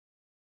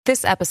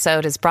This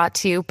episode is brought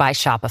to you by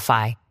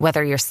Shopify.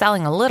 Whether you're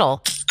selling a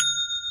little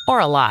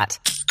or a lot,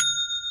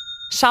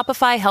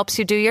 Shopify helps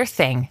you do your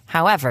thing,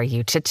 however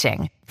you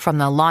cha-ching. From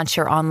the launch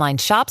your online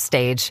shop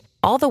stage,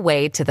 all the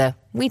way to the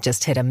we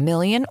just hit 1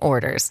 million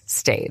orders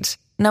stage.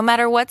 No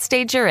matter what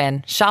stage you're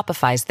in,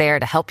 Shopify's there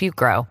to help you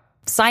grow.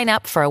 Sign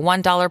up for a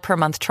 $1 per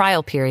month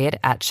trial period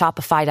at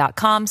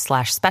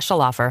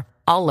shopify.com/special offer,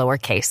 all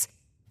lowercase.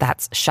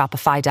 That's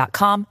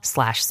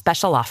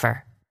shopify.com/special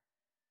offer.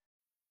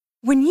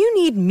 When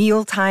you need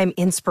mealtime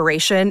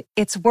inspiration,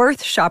 it's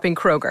worth shopping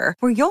Kroger,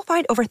 where you'll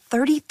find over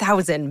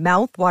 30,000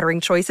 mouth-watering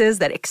choices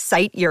that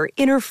excite your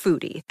inner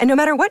foodie. And no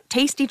matter what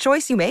tasty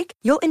choice you make,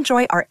 you'll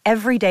enjoy our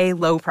everyday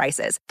low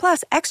prices,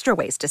 plus extra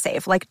ways to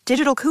save, like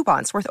digital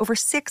coupons worth over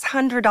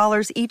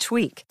 $600 each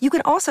week. You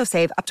can also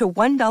save up to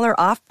 $1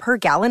 off per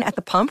gallon at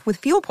the pump with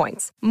fuel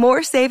points.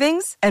 More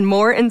savings and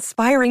more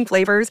inspiring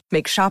flavors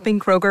make shopping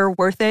Kroger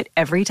worth it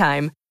every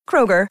time.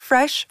 Kroger,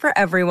 fresh for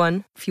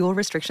everyone. Fuel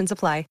restrictions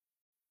apply.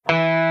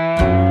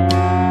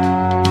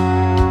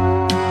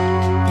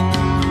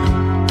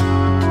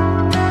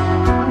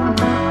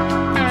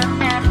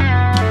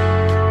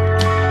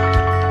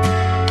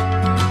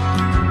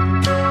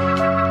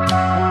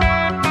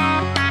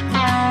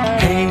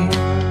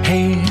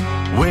 Hey,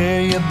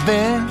 where you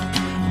been?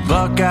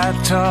 Buckeye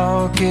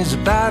Talk is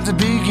about to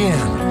begin.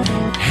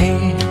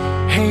 Hey,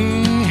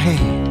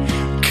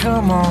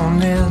 come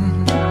on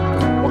in.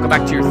 Welcome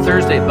back to your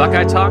Thursday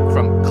Buckeye Talk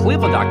from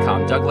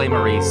Cleveland.com. Doug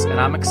Lesmerises, and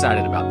I'm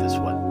excited about this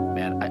one,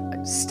 man.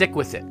 I stick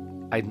with it.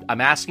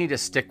 I'm asking you to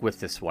stick with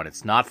this one.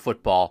 It's not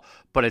football,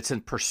 but it's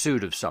in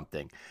pursuit of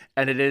something.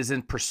 And it is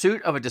in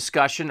pursuit of a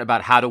discussion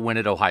about how to win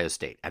at Ohio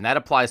State. And that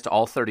applies to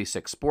all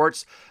 36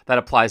 sports. That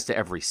applies to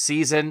every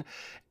season.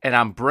 And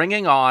I'm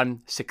bringing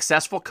on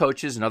successful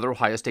coaches in other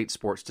Ohio State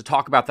sports to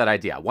talk about that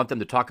idea. I want them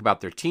to talk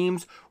about their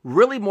teams,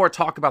 really more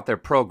talk about their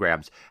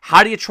programs.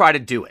 How do you try to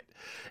do it?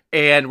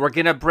 And we're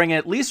going to bring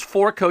at least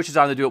 4 coaches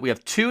on to do it. We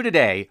have 2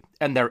 today,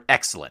 and they're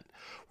excellent.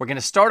 We're going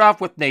to start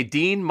off with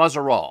Nadine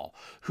Muzerall,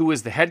 who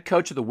is the head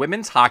coach of the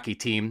women's hockey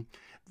team.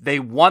 They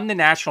won the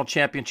national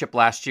championship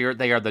last year.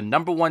 They are the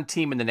number 1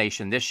 team in the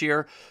nation this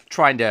year,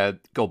 trying to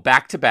go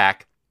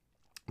back-to-back.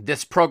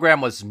 This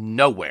program was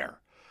nowhere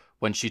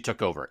when she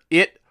took over.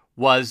 It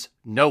was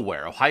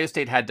nowhere. Ohio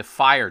State had to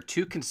fire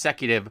 2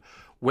 consecutive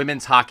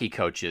women's hockey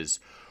coaches,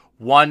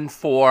 one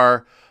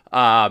for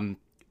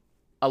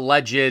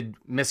alleged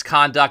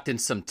misconduct and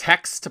some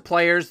texts to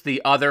players,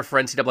 the other for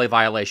NCAA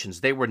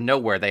violations. They were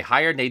nowhere. They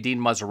hired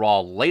Nadine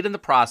Muzerall late in the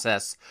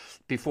process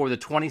before the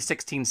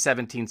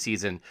 2016-17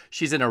 season.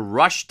 She's in a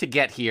rush to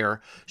get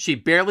here. She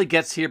barely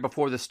gets here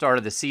before the start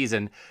of the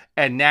season.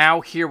 And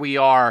now here we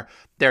are.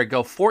 There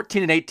go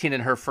 14-18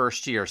 in her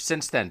first year.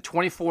 Since then,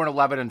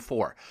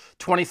 24-11-4,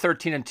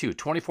 2013-2,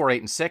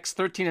 24-8-6,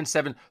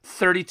 13-7,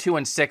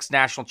 32-6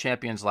 national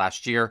champions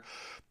last year.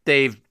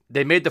 They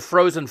made the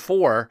Frozen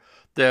Four,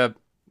 one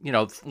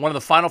of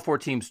the Final Four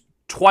teams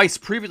twice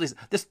previously.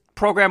 This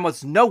program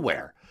was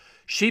nowhere.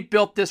 She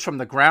built this from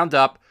the ground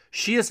up.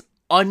 She is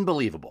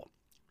unbelievable.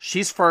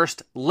 She's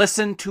first.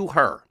 Listen to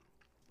her.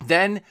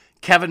 Then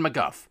Kevin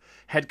McGuff,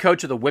 head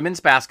coach of the women's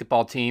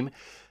basketball team.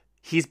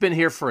 He's been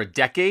here for a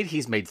decade.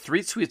 He's made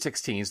 3 Sweet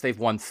 16s. They've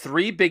won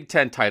 3 Big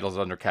Ten titles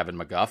under Kevin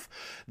McGuff.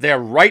 They're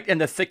right in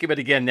the thick of it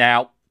again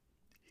now.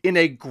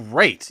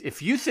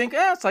 If you think,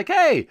 it's like,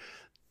 hey,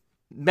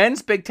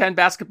 men's Big Ten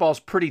basketball is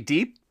pretty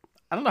deep.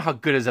 I don't know how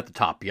good it is at the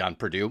top beyond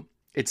Purdue.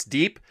 It's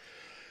deep.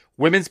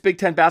 Women's Big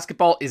Ten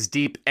basketball is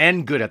deep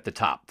and good at the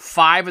top.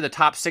 5 of the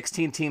top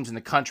 16 teams in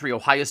the country.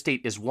 Ohio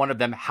State is one of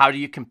them. How do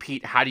you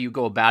compete? How do you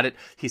go about it?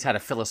 He's had a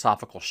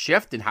philosophical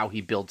shift in how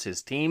he builds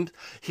his teams.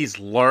 He's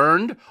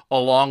learned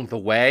along the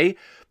way,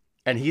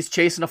 and he's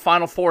chasing a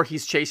Final Four.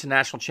 He's chasing a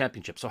national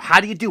championship. So how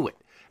do you do it?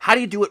 How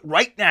do you do it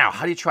right now?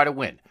 How do you try to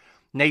win?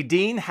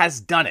 Nadine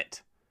has done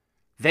it.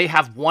 They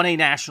have won a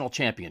national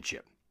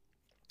championship.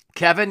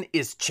 Kevin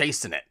is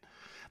chasing it.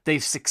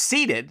 They've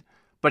succeeded,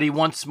 but he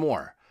wants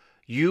more.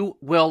 You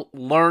will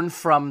learn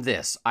from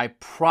this. I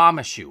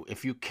promise you,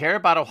 if you care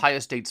about Ohio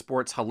State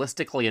sports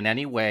holistically in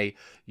any way,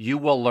 you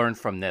will learn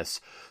from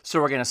this.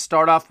 So we're going to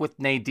start off with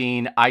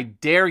Nadine. I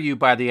dare you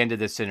by the end of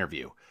this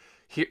interview.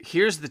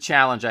 Here's the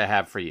challenge I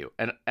have for you.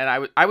 And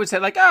I would say,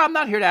 I'm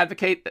not here to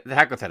advocate. The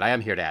heck with it. I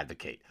am here to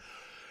advocate.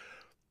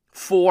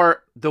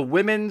 For the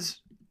women's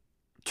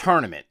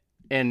tournament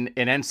in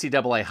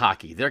NCAA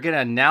hockey, they're going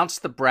to announce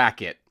the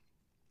bracket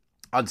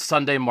on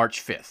Sunday,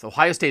 March 5th.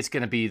 Ohio State's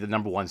going to be the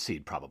number 1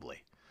 seed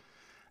probably.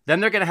 Then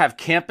they're going to have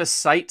campus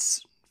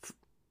sites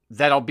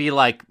that'll be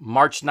like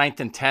March 9th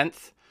and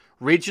 10th.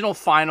 Regional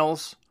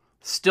finals,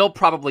 still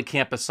probably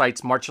campus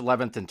sites March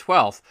 11th and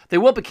 12th. They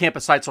will be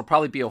campus sites, will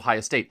probably be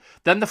Ohio State.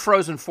 Then the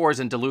Frozen Fours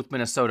in Duluth,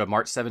 Minnesota,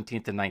 March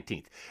 17th and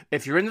 19th.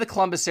 If you're in the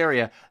Columbus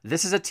area,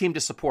 this is a team to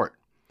support.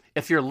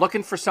 If you're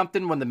looking for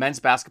something when the men's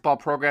basketball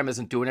program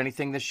isn't doing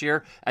anything this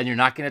year and you're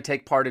not going to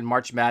take part in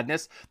March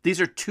Madness, these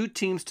are 2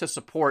 teams to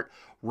support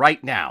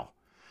right now.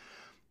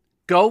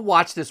 Go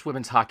watch this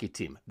women's hockey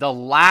team. The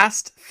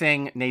last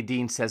thing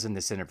Nadine says in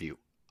this interview,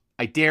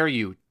 I dare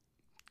you,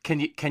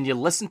 Can you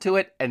listen to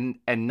it and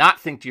not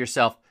think to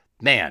yourself,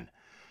 man,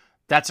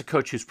 that's a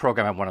coach whose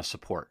program I want to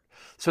support?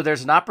 So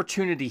there's an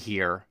opportunity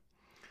here.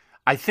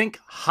 I think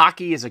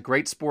hockey is a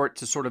great sport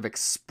to sort of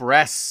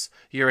express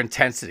your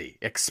intensity,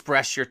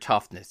 express your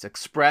toughness,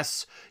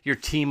 express your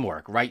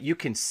teamwork, right? You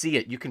can see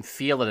it. You can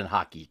feel it in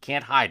hockey. You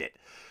can't hide it,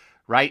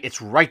 right?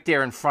 It's right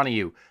there in front of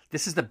you.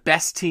 This is the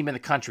best team in the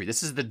country.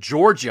 This is the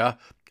Georgia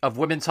of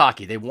women's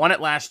hockey. They won it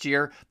last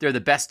year. They're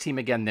the best team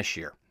again this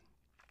year.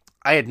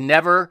 I had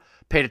never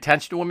paid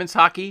attention to women's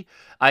hockey.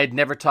 I had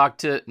never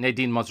talked to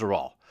Nadine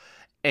Mozerall.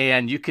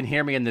 And you can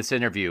hear me in this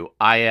interview.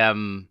 I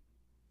am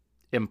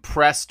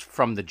impressed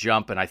from the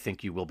jump, and I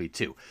think you will be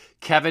too.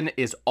 Kevin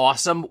is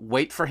awesome.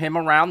 Wait for him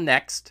around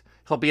next.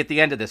 He'll be at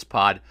the end of this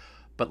pod.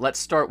 But let's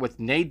start with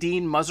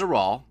Nadine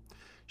Mozerall.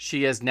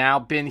 She has now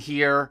been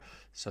here,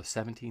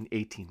 17,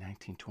 18,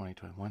 19, 20,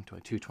 21,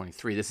 22,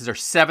 23. This is her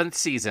 7th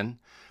season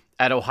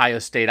at Ohio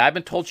State. I've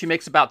been told she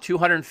makes about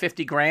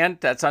 $250,000.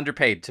 That's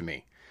underpaid to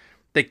me.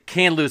 They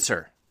can't lose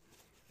her.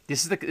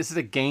 This is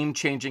a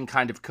game-changing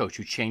kind of coach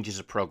who changes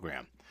a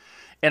program.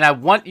 And I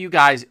want you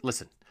guys,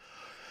 listen.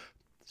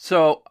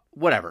 So,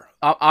 whatever.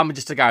 I'm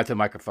just a guy with a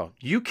microphone.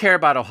 You care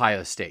about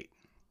Ohio State.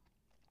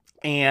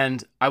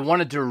 And I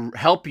wanted to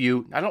help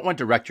you. I don't want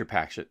to direct your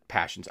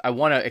passions. I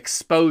want to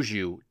expose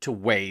you to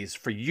ways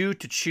for you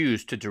to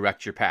choose to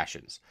direct your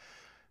passions.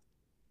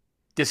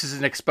 This is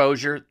an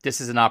exposure. This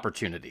is an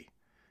opportunity.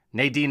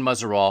 Nadine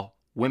Mozerall,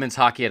 women's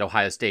hockey at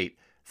Ohio State.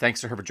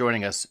 Thanks to her for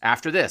joining us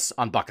after this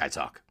on Buckeye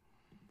Talk.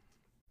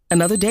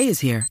 Another day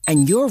is here,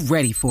 and you're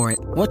ready for it.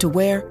 What to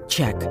wear?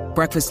 Check.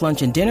 Breakfast,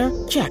 lunch, and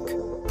dinner? Check.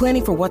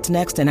 Planning for what's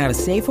next and how to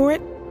save for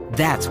it?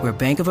 That's where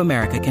Bank of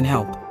America can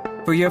help.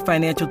 For your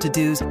financial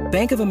to-dos,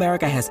 Bank of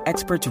America has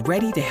experts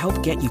ready to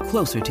help get you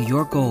closer to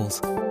your goals.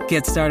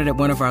 Get started at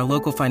one of our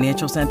local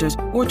financial centers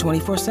or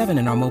 24/7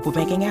 in our mobile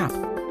banking app.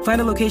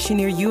 Find a location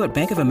near you at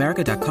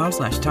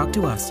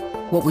bankofamerica.com/talktous.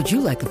 What would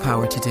you like the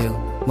power to do?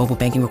 Mobile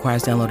banking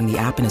requires downloading the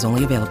app and is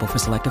only available for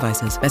select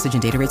devices. Message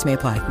and data rates may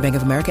apply. Bank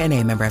of America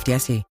N.A., member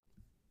FDIC.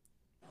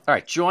 All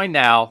right, joined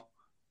now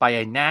by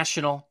a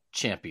national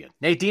champion.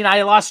 Nadine,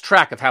 I lost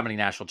track of how many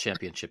national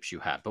championships you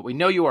have, but we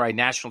know you are a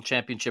national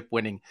championship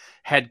winning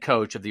head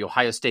coach of the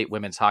Ohio State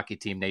women's hockey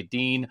team.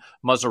 Nadine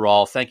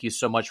Mozerall, thank you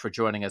so much for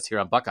joining us here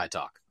on Buckeye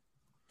Talk.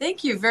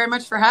 Thank you very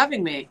much for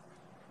having me.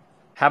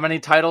 How many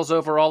titles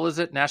overall is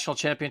it? National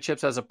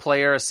championships as a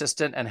player,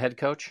 assistant, and head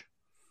coach?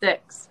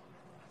 6.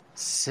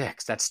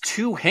 6. That's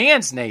 2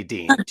 hands,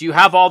 Nadine. Do you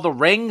have all the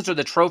rings or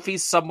the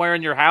trophies somewhere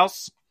in your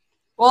house?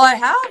 Well, I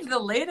have the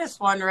latest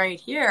one right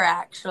here,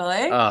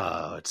 actually.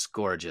 Oh, it's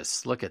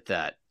gorgeous. Look at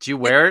that. Do you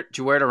wear it?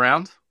 Do you wear it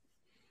around?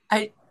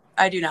 I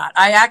do not.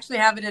 I actually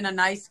have it in a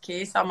nice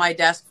case on my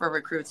desk for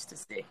recruits to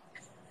see.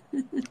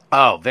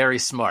 Oh, very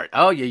smart.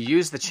 Oh, you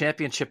use the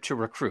championship to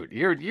recruit.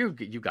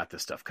 You got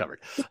this stuff covered.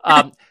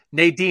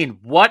 Nadine,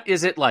 what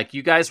is it like?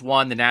 You guys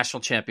won the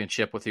national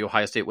championship with the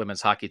Ohio State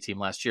women's hockey team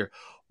last year.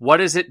 What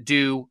does it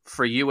do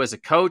for you as a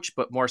coach,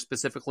 but more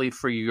specifically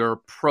for your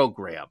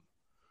program,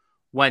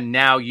 when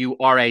now you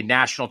are a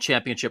national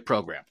championship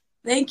program?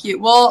 Thank you.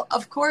 Well,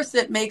 of course,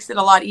 it makes it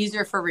a lot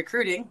easier for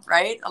recruiting,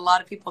 right? A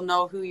lot of people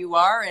know who you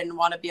are and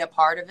want to be a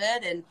part of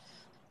it.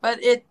 But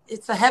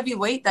it's a heavy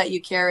weight that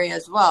you carry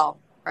as well,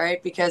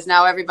 right? Because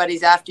now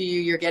everybody's after you.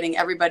 You're getting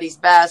everybody's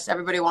best.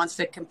 Everybody wants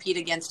to compete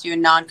against you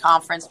in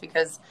non-conference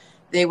because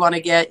they want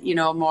to get,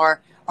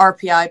 more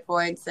RPI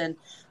points. And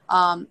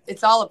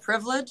it's all a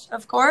privilege,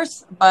 of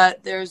course,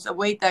 but there's a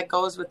weight that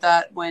goes with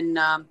that when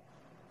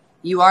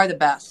you are the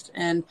best.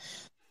 And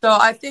so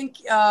I think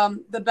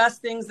the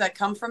best things that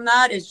come from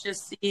that is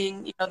just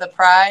seeing, the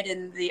pride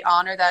and the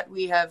honor that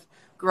we have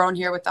grown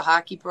here with the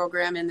hockey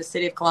program in the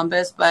city of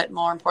Columbus, but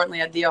more importantly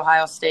at the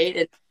Ohio State,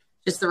 and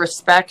just the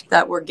respect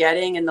that we're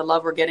getting and the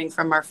love we're getting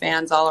from our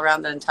fans all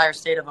around the entire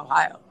state of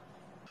Ohio.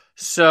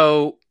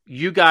 So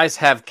you guys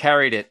have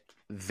carried it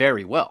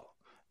very well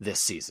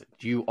this season.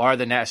 You are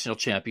the national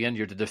champion.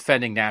 You're the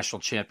defending national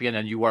champion,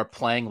 and you are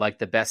playing like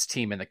the best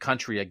team in the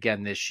country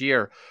again this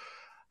year.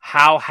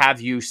 How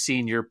have you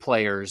seen your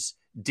players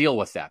deal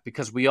with that?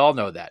 Because we all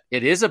know that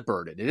it is a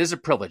burden. It is a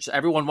privilege.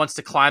 Everyone wants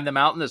to climb the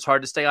mountain. It's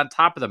hard to stay on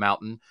top of the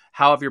mountain.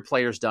 How have your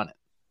players done it?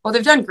 Well,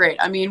 they've done great.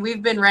 I mean,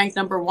 we've been ranked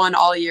number 1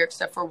 all year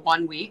except for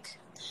 1 week.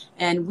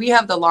 And we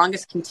have the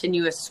longest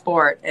continuous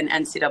sport in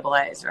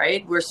NCAAs,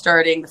 right? We're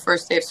starting the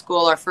first day of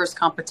school. Our first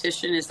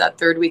competition is that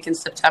 3rd week in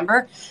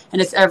September. And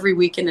it's every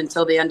weekend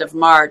until the end of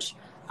March,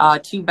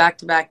 2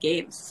 back-to-back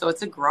games. So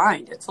it's a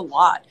grind. It's a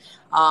lot.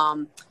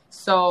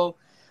 So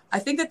I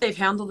think that they've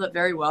handled it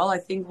very well. I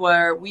think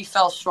where we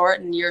fell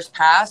short in years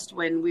past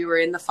when we were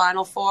in the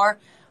Final Four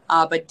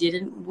but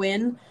didn't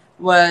win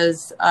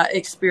was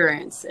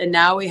experience. And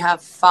now we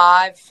have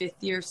 5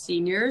 fifth-year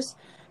seniors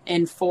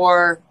and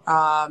 4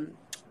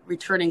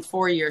 returning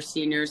 4-year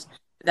seniors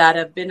that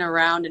have been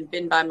around and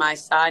been by my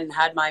side and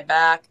had my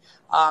back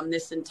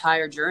this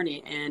entire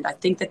journey. And I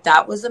think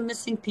that was a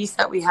missing piece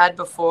that we had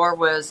before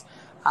was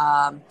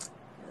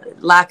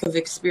lack of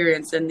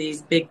experience in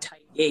these big, tight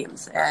games.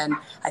 games. And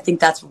I think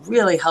that's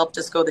really helped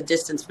us go the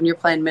distance when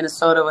you're playing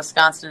Minnesota,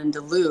 Wisconsin, and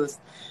Duluth,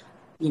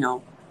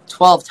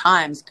 12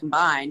 times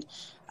combined.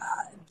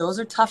 Those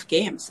are tough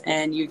games,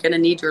 and you're going to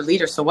need your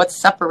leader. So what's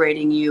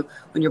separating you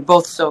when you're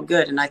both so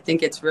good? And I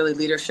think it's really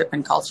leadership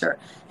and culture,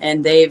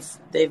 and they've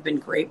been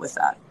great with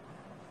that.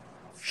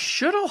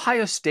 Should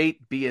Ohio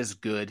State be as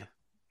good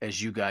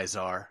as you guys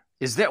are?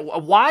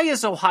 Why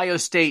is Ohio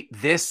State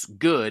this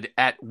good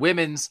at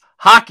women's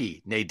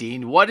hockey,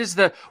 Nadine?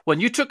 When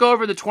you took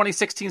over the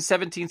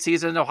 2016-17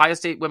 season, Ohio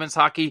State women's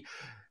hockey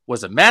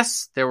was a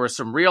mess. There were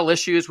some real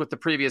issues with the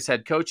previous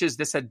head coaches.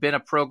 This had been a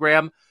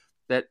program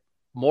that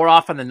more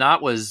often than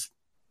not was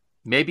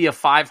maybe a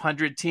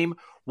 500 team.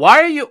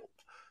 Why are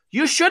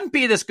you shouldn't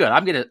be this good.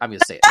 I'm going to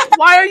say it.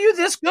 Why are you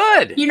this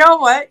good? You know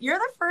what? You're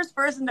the first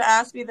person to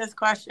ask me this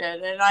question,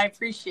 and I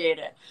appreciate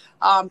it.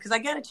 Because I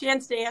get a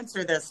chance to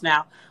answer this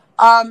now.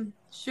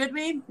 Should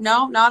we?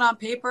 No, not on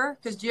paper,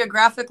 because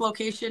geographic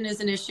location is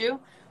an issue.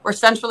 We're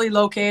centrally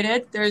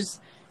located. It's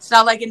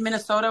not like in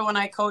Minnesota when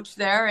I coached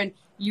there and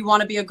you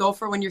want to be a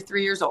Gopher when you're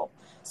 3 years old.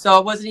 So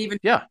it wasn't even,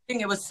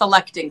 it was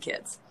selecting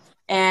kids.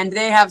 And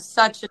they have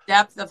such a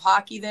depth of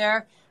hockey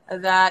there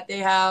that they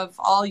have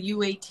all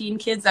U18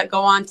 kids that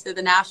go on to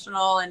the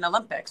national and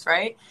Olympics,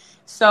 right?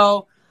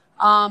 So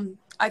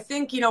I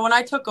think, when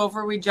I took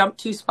over, we jumped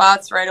 2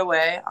 spots right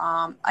away.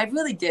 I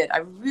really did. I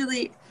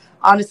really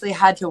honestly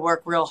had to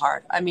work real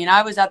hard. I mean,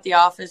 I was at the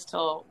office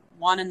till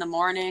 1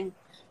 a.m,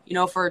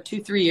 for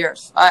 2-3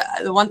 years.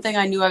 The one thing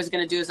I knew I was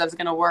going to do is I was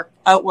going to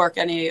outwork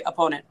any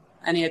opponent,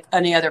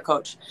 any other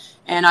coach.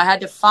 And I had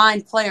to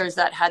find players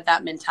that had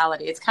that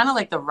mentality. It's kind of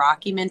like the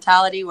Rocky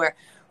mentality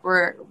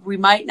where we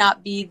might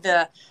not be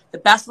the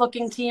best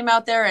looking team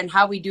out there and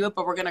how we do it,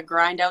 but we're going to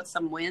grind out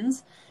some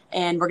wins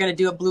and we're going to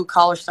do a blue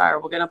collar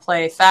style. We're going to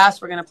play fast.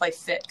 We're going to play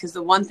fit, because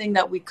the one thing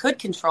that we could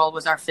control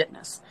was our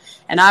fitness.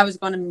 And I was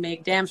going to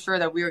make damn sure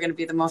that we were going to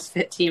be the most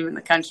fit team in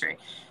the country.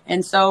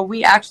 And so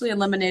we actually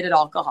eliminated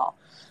alcohol.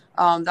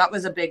 That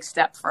was a big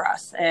step for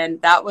us. And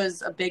that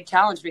was a big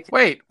challenge. Because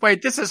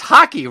Wait, this is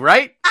hockey,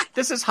 right?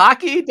 This is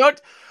hockey?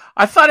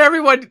 I thought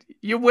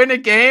you win a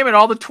game and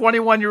all the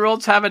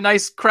 21-year-olds have a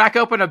nice crack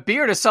open a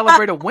beer to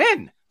celebrate a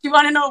win. Do you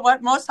want to know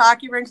what? Most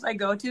hockey rinks I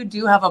go to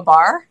do have a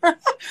bar.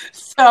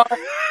 So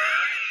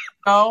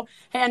go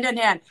hand in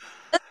hand.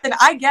 Listen,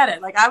 I get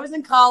it. Like, I was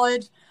in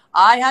college.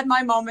 I had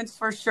my moments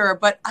for sure.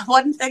 But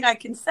one thing I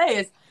can say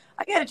is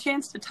I get a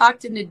chance to talk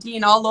to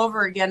Nadine all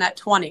over again at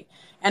 20.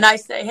 And I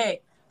say,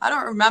 hey, I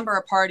don't remember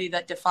a party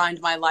that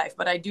defined my life,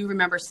 but I do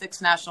remember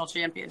 6 national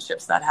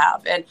championships that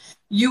have. And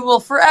you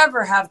will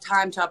forever have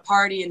time to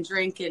party and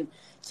drink and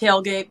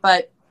tailgate,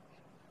 but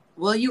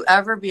will you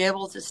ever be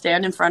able to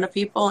stand in front of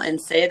people and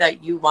say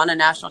that you won a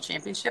national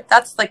championship?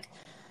 That's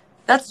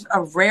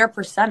a rare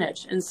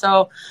percentage. And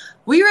so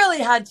we really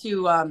had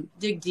to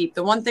dig deep.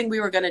 The one thing we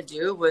were going to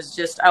do was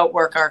just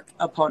outwork our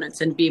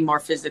opponents and be more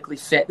physically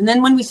fit. And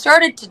then when we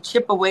started to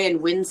chip away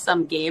and win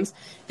some games,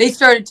 they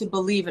started to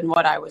believe in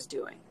what I was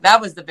doing.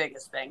 That was the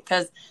biggest thing.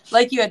 Because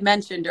like you had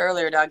mentioned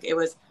earlier, Doug, it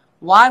was,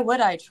 why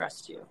would I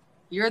trust you?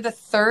 You're the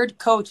 3rd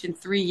coach in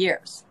 3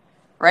 years,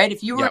 right?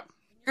 If you were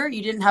here,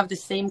 you didn't have the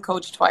same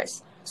coach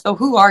twice. So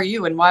who are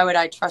you and why would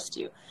I trust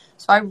you?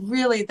 So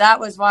that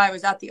was why I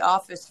was at the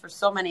office for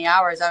so many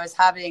hours. I was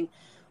having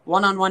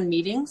one-on-one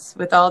meetings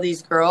with all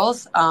these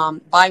girls,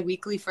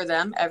 bi-weekly for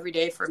them, every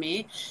day for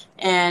me,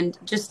 and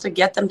just to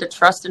get them to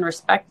trust and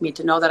respect me,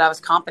 to know that I was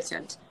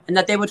competent and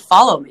that they would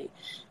follow me.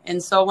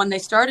 And so when they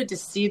started to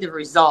see the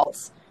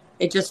results,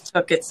 it just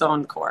took its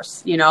own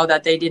course,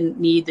 that they didn't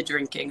need the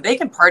drinking. They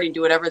can party and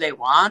do whatever they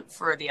want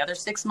for the other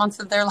 6 months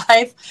of their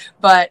life.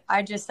 But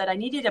I just said, I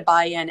need you to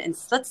buy in and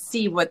let's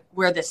see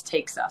where this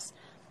takes us.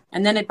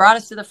 And then it brought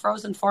us to the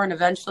Frozen Four and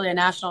eventually a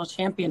national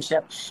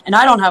championship. And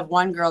I don't have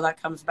one girl that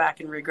comes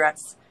back and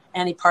regrets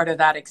any part of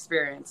that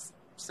experience.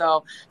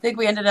 So I think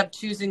we ended up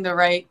choosing the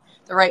right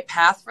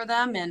path for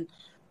them. And,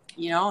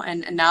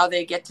 and now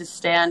they get to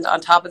stand on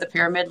top of the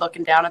pyramid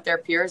looking down at their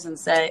peers and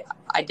say,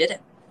 I did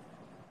it.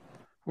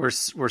 We're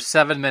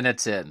 7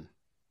 minutes in,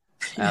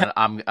 and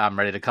I'm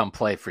ready to come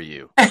play for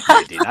you,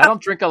 Nadine. I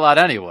don't drink a lot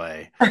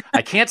anyway.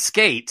 I can't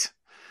skate,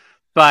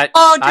 but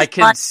I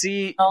can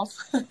see...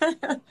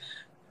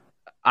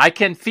 I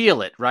can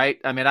feel it, right?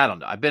 I mean, I don't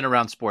know. I've been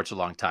around sports a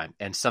long time,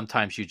 and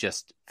sometimes you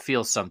just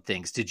feel some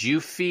things. Did you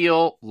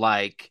feel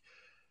like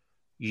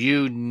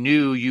you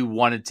knew you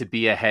wanted to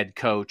be a head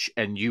coach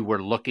and you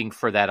were looking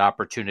for that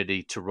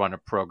opportunity to run a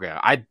program?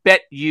 I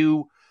bet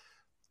you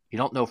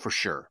don't know for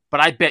sure, but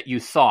I bet you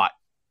thought,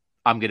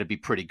 I'm going to be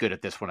pretty good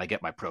at this when I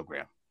get my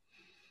program.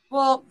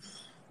 Well,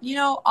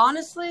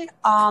 honestly,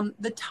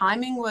 the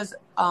timing was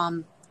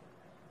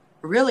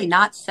really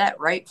not set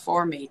right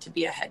for me to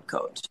be a head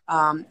coach.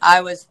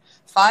 I was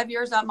 5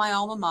 years at my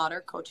alma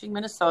mater coaching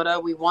Minnesota.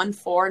 We won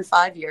 4 and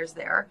 5 years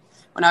there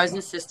when I was an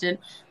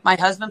assistant. My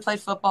husband played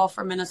football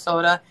for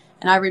Minnesota.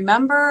 And I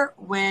remember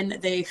when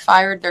they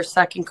fired their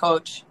second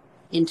coach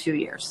in 2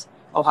 years,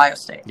 Ohio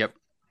State. Yep.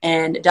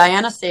 And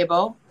Diana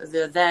Sabo,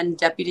 the then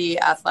deputy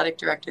athletic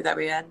director that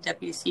we had,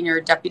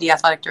 senior deputy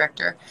athletic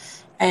director,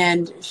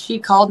 And she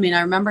called me, and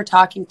I remember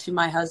talking to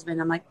my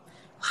husband. I'm like,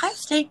 Ohio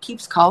State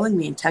keeps calling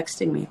me and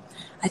texting me.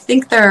 I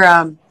think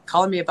they're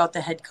calling me about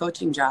the head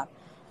coaching job.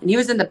 And he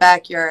was in the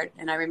backyard,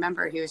 and I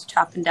remember he was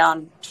chopping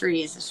down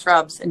trees,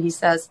 shrubs, and he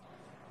says,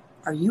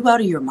 "Are you out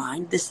of your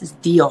mind? This is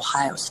the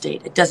Ohio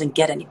State. It doesn't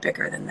get any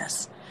bigger than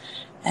this."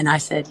 And I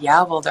said,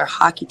 "Yeah, well, their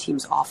hockey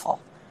team's awful."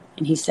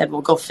 And he said,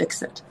 "Well, go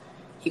fix it."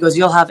 He goes,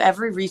 "You'll have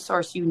every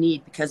resource you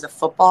need because of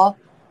football.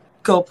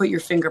 Go put your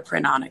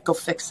fingerprint on it. Go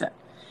fix it."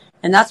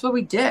 And that's what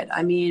we did.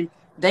 I mean,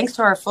 thanks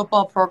to our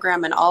football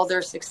program and all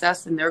their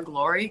success and their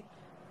glory,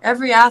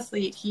 every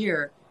athlete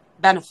here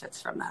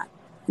benefits from that.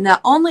 And the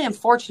only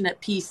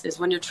unfortunate piece is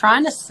when you're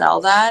trying to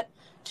sell that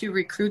to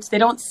recruits, they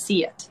don't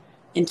see it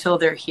until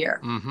they're here.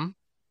 Mm-hmm.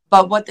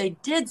 But what they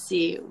did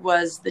see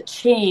was the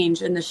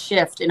change and the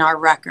shift in our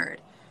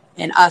record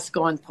and us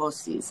going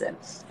postseason.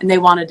 And they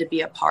wanted to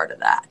be a part of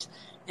that.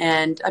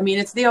 And I mean,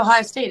 it's the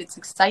Ohio State. It's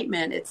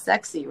excitement. It's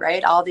sexy,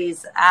 right? All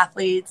these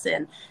athletes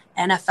and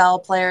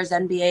NFL players,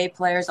 NBA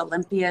players,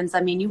 Olympians.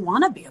 I mean, you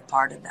want to be a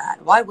part of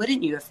that. Why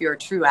wouldn't you if you're a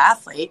true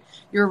athlete?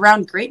 You're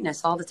around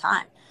greatness all the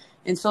time.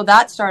 And so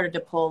that started to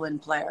pull in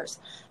players.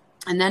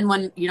 And then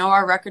when,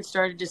 our record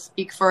started to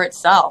speak for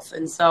itself.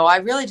 And so I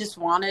really just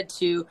wanted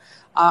to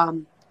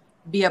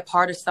be a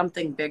part of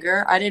something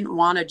bigger. I didn't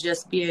want to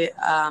just be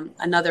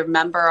another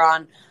member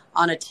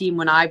on a team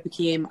when I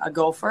became a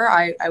Gopher.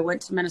 I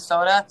went to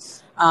Minnesota.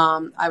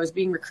 I was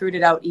being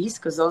recruited out east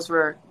because those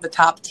were the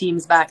top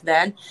teams back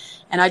then.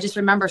 And I just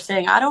remember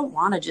saying, I don't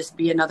want to just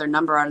be another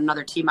number on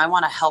another team. I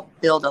want to help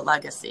build a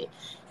legacy.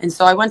 And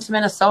so I went to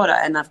Minnesota,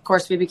 and of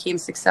course we became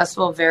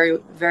successful very,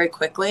 very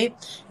quickly.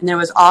 And it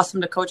was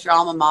awesome to coach your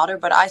alma mater,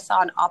 but I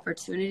saw an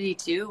opportunity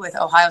too with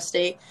Ohio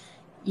State,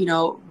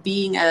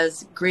 being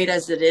as great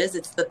as it is.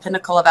 It's the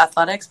pinnacle of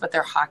athletics, but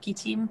their hockey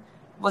team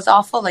was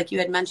awful. Like you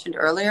had mentioned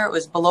earlier, it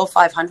was below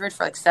 500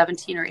 for like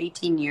 17 or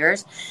 18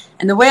 years.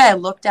 And the way I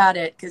looked at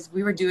it, because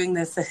we were doing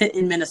this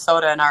in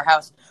Minnesota in our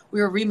house,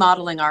 we were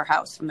remodeling our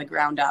house from the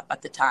ground up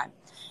at the time.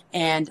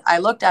 And I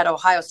looked at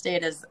Ohio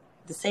State as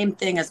the same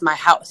thing as my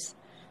house,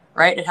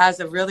 right? It has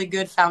a really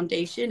good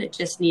foundation. It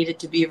just needed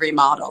to be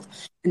remodeled.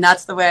 And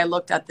that's the way I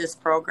looked at this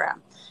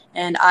program.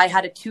 And I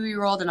had a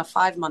 2-year-old and a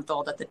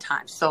 5-month-old at the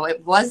time. So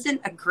it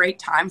wasn't a great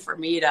time for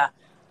me to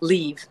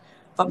leave.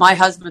 But my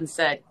husband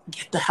said,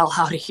 "Get the hell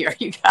out of here.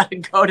 You got to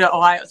go to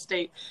Ohio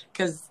State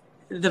because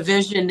the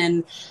vision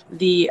and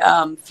the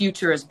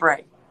future is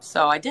bright."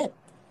 So I did.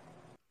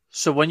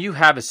 So when you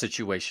have a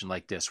situation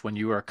like this, when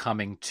you are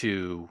coming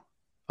to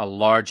a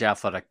large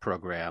athletic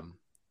program,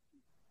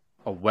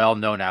 a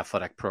well-known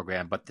athletic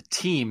program, but the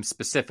team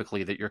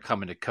specifically that you're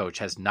coming to coach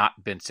has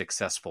not been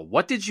successful,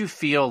 what did you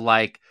feel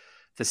like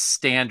the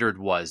standard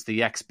was,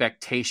 the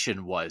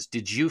expectation was?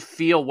 Did you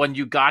feel when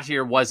you got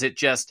here, was it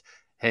just,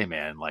 hey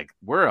man, like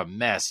we're a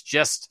mess,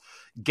 just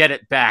get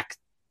it back,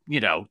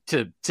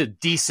 to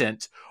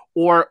decent?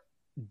 Or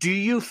do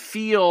you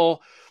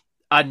feel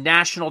a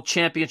national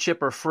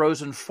championship or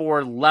Frozen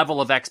Four level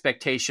of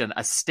expectation,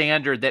 a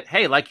standard that,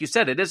 hey, like you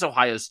said, it is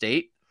Ohio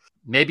State,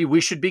 maybe we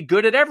should be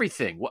good at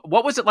everything?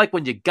 What was it like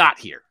when you got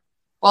here?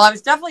 Well, I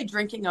was definitely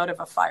drinking out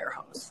of a fire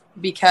hose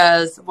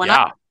because when I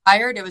got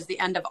hired, it was the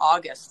end of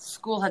August.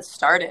 School had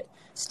started.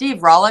 Steve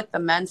Rollick, the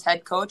men's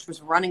head coach,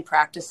 was running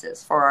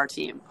practices for our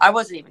team. I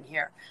wasn't even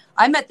here.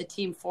 I met the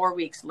team 4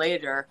 weeks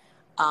later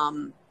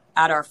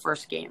at our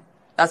first game.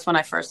 That's when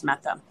I first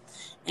met them.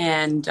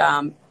 And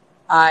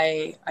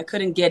I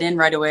couldn't get in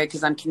right away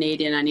because I'm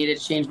Canadian. I needed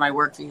to change my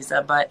work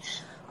visa. But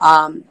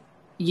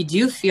you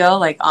do feel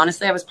like,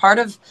 honestly, I was part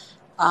of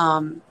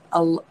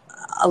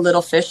a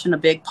little fish in a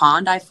big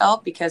pond, I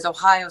felt, because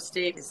Ohio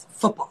State is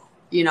football,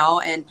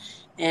 and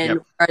Yep.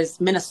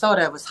 Whereas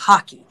Minnesota was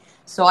hockey.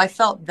 So I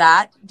felt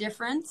that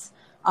difference.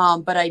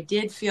 But I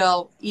did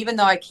feel, even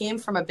though I came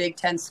from a Big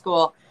Ten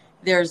school,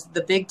 there's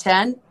the Big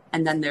Ten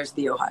and then there's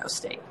the Ohio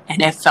State.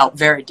 And it felt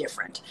very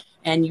different.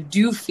 And you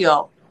do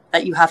feel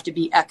that you have to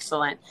be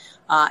excellent.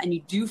 And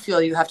you do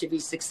feel you have to be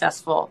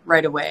successful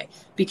right away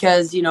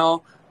because,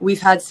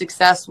 we've had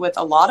success with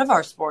a lot of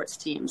our sports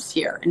teams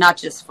here, not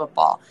just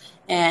football.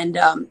 And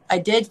I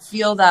did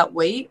feel that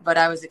weight, but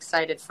I was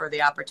excited for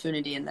the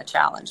opportunity and the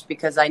challenge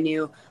because I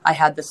knew I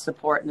had the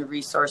support and the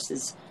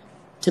resources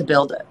to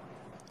build it.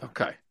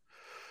 Okay.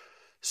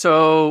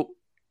 So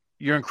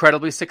you're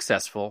incredibly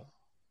successful.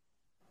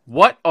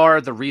 What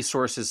are the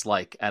resources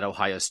like at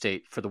Ohio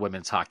State for the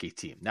women's hockey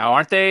team? Now,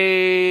 aren't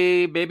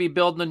they maybe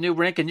building a new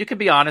rink? And you can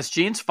be honest,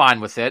 Jean's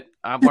fine with it.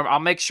 I'll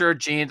make sure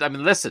Jean's,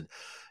 listen,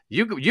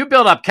 you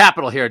build up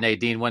capital here,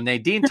 Nadine. When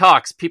Nadine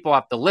talks, people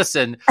have to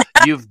listen.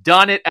 You've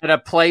done it at a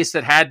place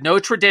that had no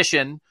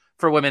tradition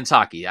for women's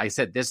hockey. I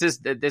said, this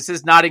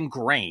is not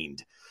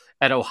ingrained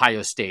at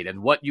Ohio State.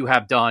 And what you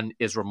have done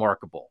is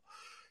remarkable.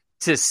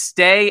 To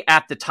stay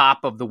at the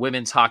top of the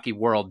women's hockey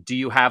world, do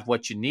you have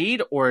what you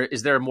need, or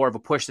is there more of a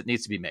push that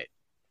needs to be made?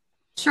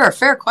 Sure.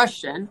 Fair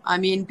question.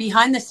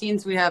 Behind the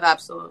scenes, we have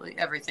absolutely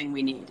everything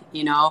we need,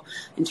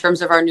 in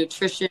terms of our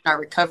nutrition, our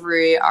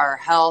recovery, our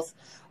health,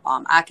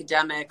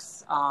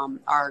 academics,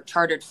 our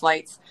chartered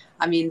flights.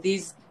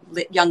 These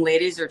young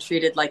ladies are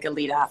treated like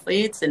elite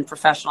athletes and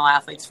professional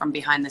athletes from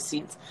behind the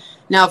scenes.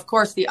 Now, of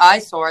course, the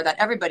eyesore that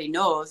everybody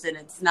knows, and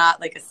it's not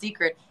like a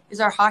secret, is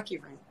our hockey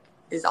rink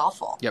is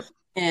awful. Yep.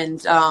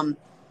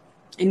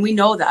 And we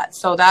know that.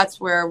 So that's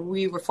where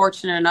we were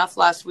fortunate enough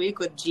last week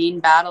with Jean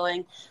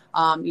battling,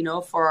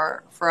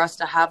 for us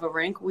to have a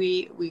rink.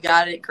 We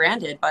got it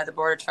granted by the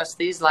Board of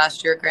Trustees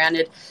last year,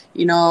 granted,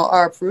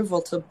 our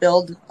approval to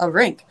build a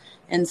rink.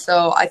 And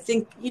so I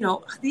think,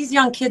 these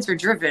young kids are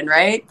driven,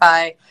 right,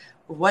 by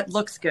what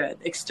looks good,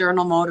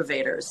 external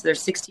motivators. They're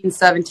 16,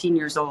 17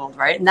 years old,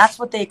 right? And that's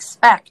what they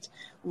expect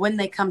when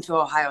they come to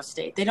Ohio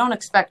State. They don't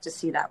expect to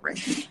see that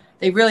rink.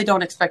 They really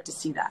don't expect to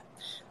see that.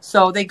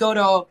 So they go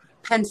to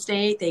Penn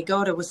State, they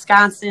go to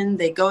Wisconsin,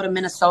 they go to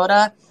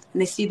Minnesota,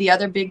 and they see the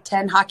other Big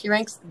Ten hockey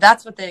rinks.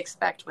 That's what they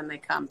expect when they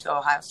come to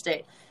Ohio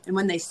State. And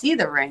when they see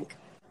the rink,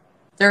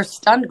 they're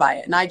stunned by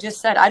it. And I just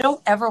said, I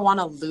don't ever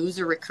want to lose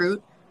a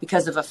recruit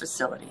because of a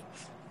facility,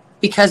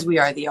 because we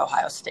are the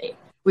Ohio State.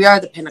 We are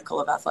the pinnacle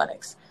of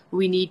athletics.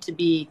 We need to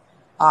be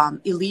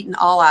elite in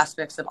all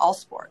aspects of all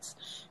sports.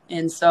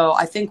 And so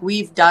I think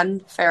we've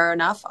done fair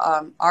enough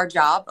our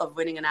job of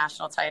winning a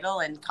national title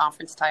and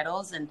conference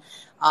titles and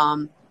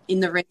in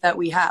the rink that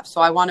we have.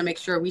 So I want to make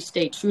sure we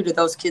stay true to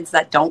those kids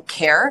that don't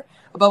care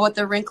about what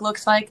their rink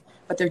looks like,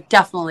 but they're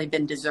definitely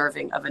been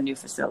deserving of a new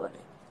facility.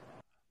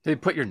 They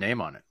put your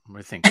name on it. What do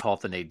you think? Call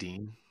it the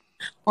Nadine?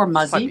 Or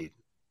Muzzy.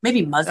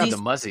 Maybe Muzzy. The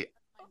Muzzy.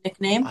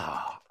 Nickname.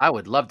 Oh, I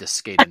would love to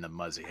skate in the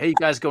Muzzy. Hey, you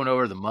guys going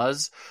over to the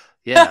Muzz?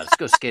 Yeah, let's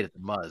go skate at the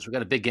Muzz. We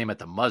got a big game at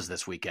the Muzz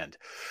this weekend.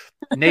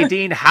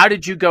 Nadine, how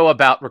did you go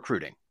about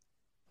recruiting?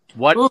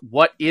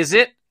 What is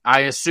it?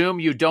 I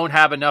assume you don't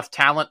have enough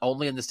talent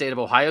only in the state of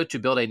Ohio to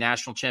build a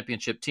national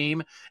championship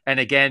team. And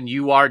again,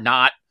 you are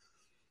not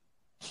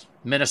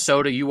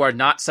Minnesota. You are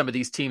not some of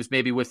these teams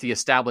maybe with the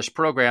established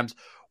programs.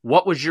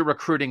 What was your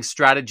recruiting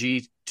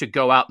strategy to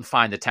go out and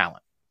find the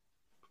talent?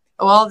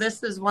 Well,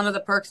 this is one of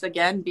the perks,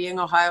 again, being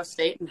Ohio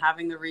State and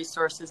having the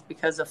resources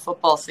because of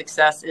football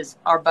success is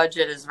our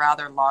budget is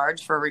rather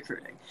large for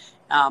recruiting,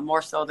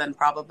 more so than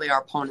probably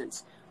our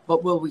opponents.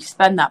 But will we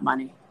spend that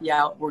money?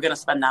 Yeah, we're going to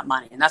spend that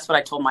money. And that's what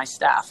I told my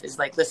staff is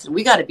like, listen,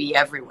 we got to be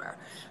everywhere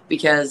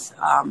because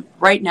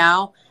right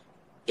now,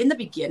 in the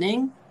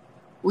beginning,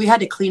 we had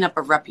to clean up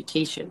a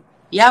reputation.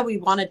 Yeah, we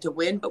wanted to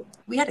win, but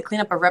we had to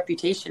clean up a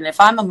reputation. If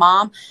I'm a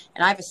mom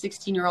and I have a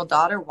 16-year-old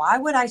daughter, why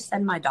would I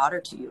send my daughter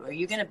to you? Are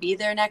you going to be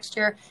there next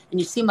year? And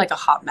you seem like a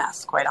hot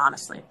mess, quite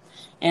honestly.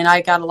 And I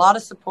got a lot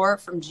of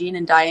support from Jean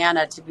and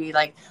Diana to be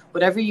like,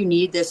 whatever you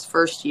need this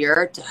first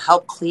year to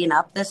help clean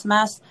up this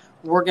mess,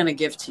 we're going to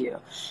give to you.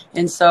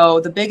 And so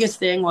the biggest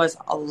thing was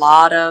a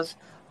lot of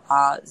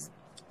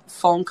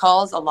phone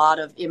calls, a lot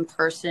of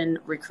in-person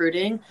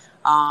recruiting,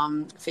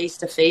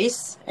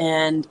 face-to-face,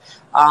 and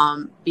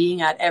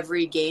being at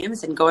every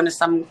games and going to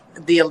some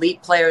of the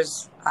elite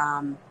players'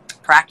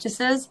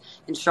 practices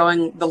and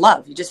showing the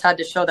love. You just had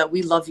to show that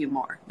we love you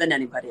more than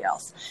anybody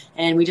else.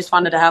 And we just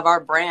wanted to have our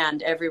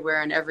brand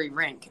everywhere in every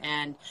rink.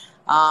 And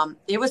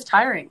it was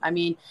tiring. I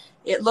mean,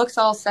 it looks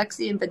all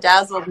sexy and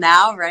bedazzled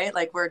now, right?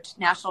 Like we're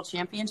national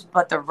champions,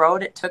 but the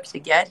road it took to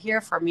get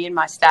here for me and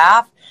my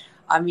staff,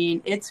 I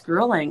mean, it's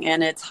grueling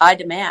and it's high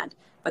demand,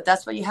 but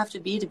that's what you have to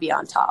be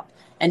on top.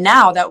 And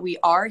now that we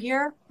are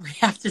here, we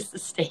have to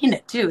sustain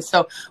it too.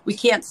 So we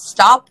can't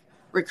stop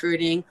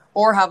recruiting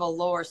or have a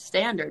lower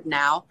standard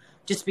now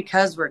just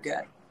because we're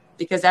good,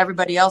 because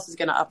everybody else is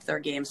going to up their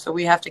game. So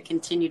we have to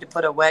continue to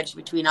put a wedge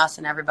between us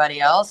and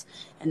everybody else.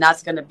 And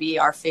that's going to be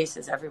our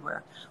faces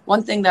everywhere.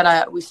 One thing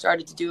that we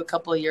started to do a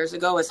couple of years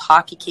ago is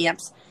hockey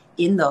camps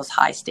in those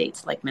high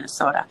states like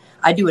Minnesota.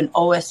 I do an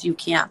OSU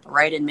camp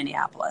right in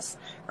Minneapolis,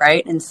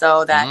 right? And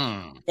so that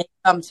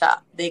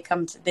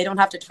they don't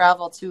have to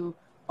travel to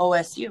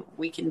OSU.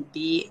 We can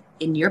be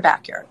in your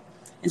backyard.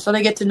 And so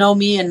they get to know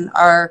me and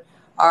our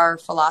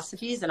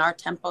philosophies and our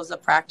tempos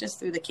of practice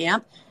through the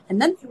camp.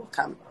 And then they will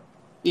come.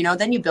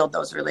 Then you build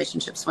those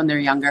relationships when they're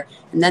younger,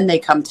 and then they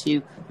come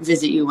to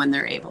visit you when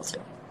they're able to.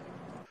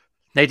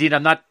 Nadine,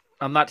 I'm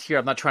not here.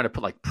 I'm not trying to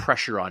put like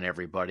pressure on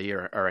everybody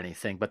or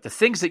anything, but the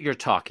things that you're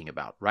talking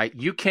about, right?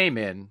 You came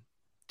in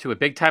to a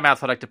big time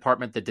athletic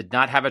department that did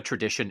not have a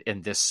tradition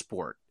in this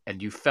sport,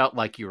 and you felt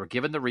like you were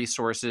given the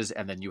resources,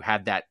 and then you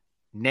had that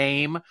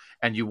name,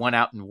 and you went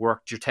out and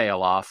worked your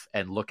tail off,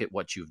 and look at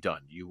what you've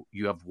done. You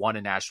have won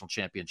a national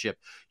championship.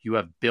 You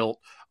have built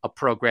a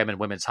program in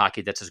women's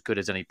hockey that's as good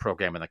as any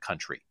program in the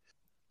country.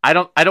 I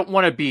don't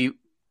want to be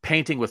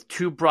painting with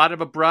too broad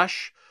of a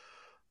brush,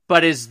 but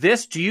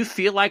do you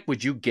feel like,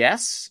 would you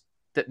guess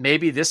that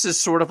maybe this is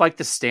sort of like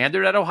the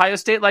standard at Ohio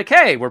State? Like,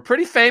 hey, we're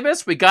pretty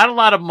famous. We got a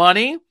lot of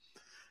money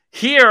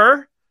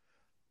here.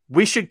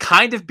 We should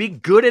kind of be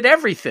good at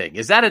everything.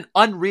 Is that an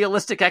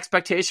unrealistic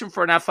expectation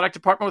for an athletic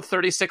department with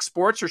 36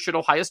 sports, or should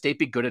Ohio State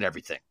be good at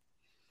everything?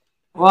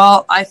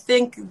 Well, I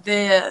think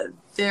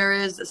there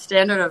is a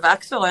standard of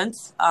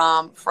excellence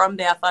from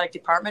the athletic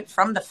department,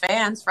 from the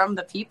fans, from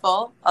the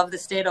people of the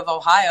state of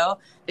Ohio.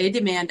 They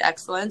demand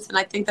excellence. And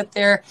I think that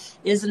there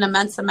is an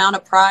immense amount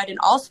of pride in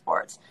all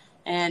sports.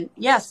 And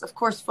yes, of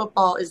course,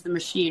 football is the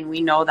machine.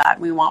 We know that.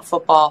 We want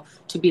football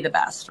to be the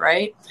best,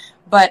 right?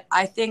 But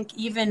I think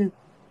even,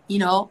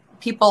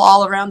 people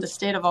all around the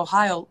state of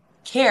Ohio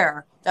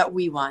care that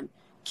we won,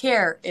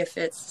 care if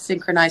it's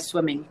synchronized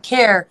swimming,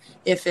 care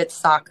if it's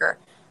soccer.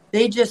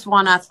 They just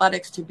want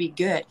athletics to be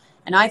good.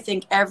 And I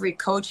think every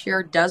coach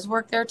here does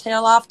work their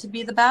tail off to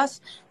be the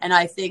best. And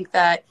I think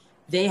that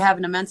they have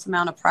an immense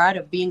amount of pride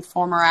of being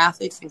former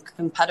athletes and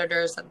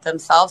competitors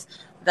themselves,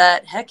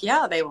 that heck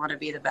yeah, they want to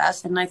be the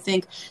best. And I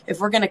think if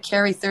we're going to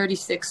carry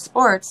 36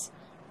 sports,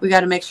 we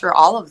got to make sure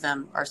all of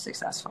them are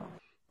successful.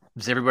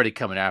 Is everybody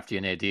coming after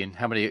you, Nadine?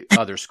 How many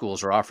other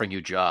schools are offering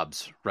you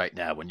jobs right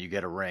now when you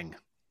get a ring?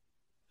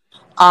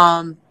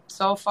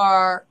 So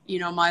far,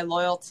 my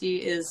loyalty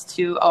is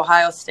to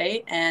Ohio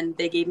State, and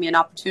they gave me an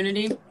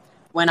opportunity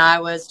when I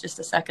was just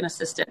a second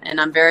assistant, and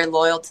I'm very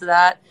loyal to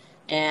that,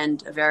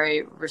 and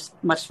very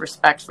much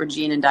respect for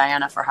Gene and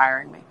Diana for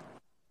hiring me.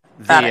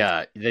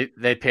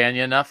 They paying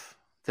you enough?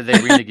 Did they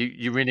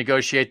you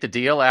renegotiate the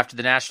deal after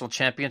the national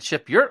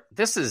championship?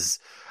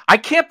 I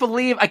can't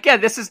believe,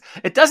 again,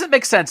 it doesn't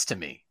make sense to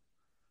me.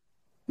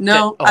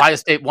 No. Ohio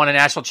State won a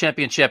national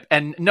championship,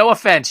 and no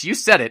offense, you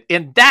said it,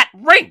 in that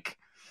rink.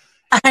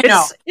 I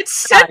know. It's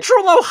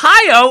Central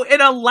Ohio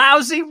in a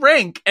lousy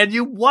rink, and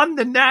you won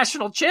the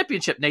national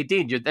championship.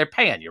 Nadine, they're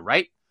paying you,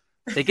 right?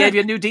 They gave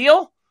you a new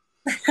deal?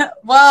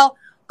 Well,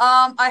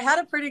 I had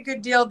a pretty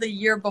good deal the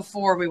year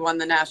before we won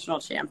the national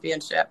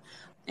championship.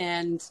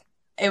 And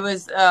it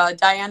was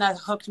Diana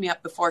hooked me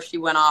up before she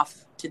went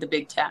off to the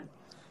Big Ten.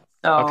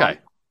 So okay.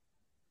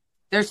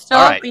 There's still,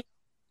 I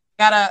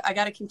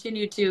gotta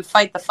continue to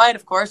fight the fight,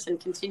 of course, and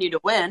continue to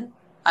win.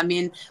 I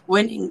mean,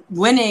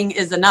 winning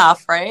is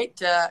enough, right,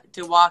 to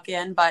walk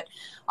in. But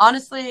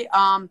honestly,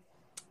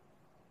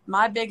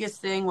 my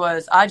biggest thing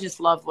was I just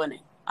love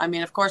winning. I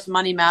mean, of course,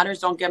 money matters.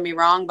 Don't get me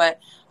wrong, but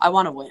I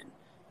want to win.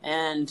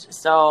 And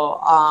so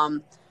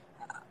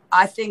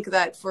I think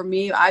that for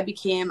me, I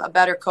became a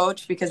better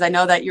coach because I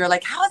know that you're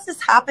like, how is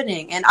this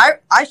happening? And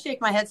I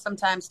shake my head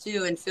sometimes,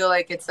 too, and feel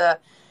like it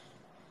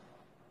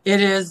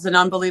is an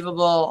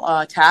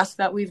unbelievable task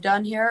that we've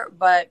done here.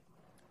 But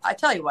I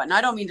tell you what, and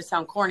I don't mean to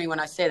sound corny when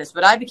I say this,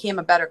 but I became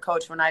a better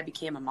coach when I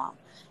became a mom.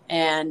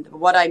 And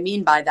what I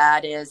mean by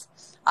that is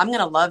I'm going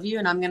to love you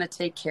and I'm going to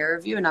take care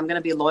of you and I'm going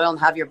to be loyal and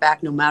have your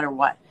back no matter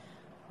what.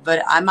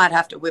 But I might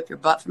have to whip your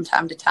butt from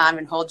time to time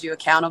and hold you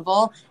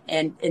accountable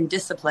and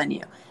discipline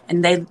you.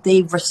 And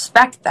they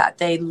respect that.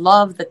 They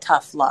love the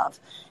tough love.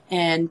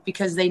 And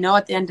because they know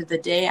at the end of the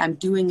day, I'm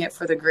doing it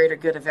for the greater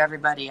good of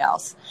everybody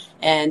else.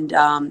 And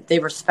they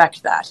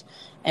respect that.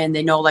 And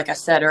they know, like I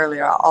said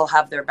earlier, I'll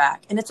have their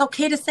back. And it's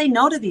okay to say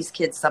no to these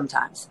kids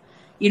sometimes.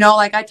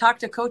 Like I talk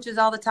to coaches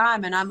all the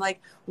time and I'm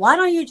like, why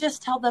don't you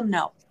just tell them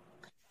no?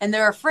 And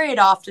they're afraid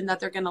often that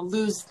they're going to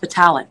lose the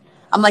talent.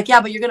 I'm like,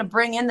 yeah, but you're going to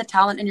bring in the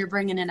talent and you're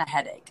bringing in a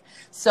headache.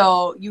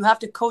 So you have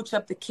to coach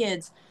up the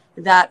kids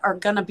that are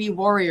going to be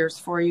warriors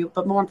for you,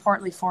 but more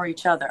importantly for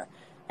each other.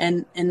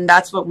 And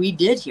that's what we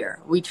did here.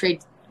 We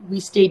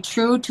stayed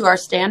true to our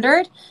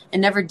standard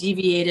and never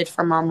deviated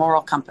from our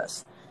moral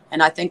compass.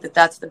 And I think that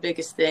that's the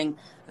biggest thing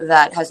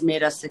that has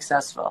made us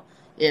successful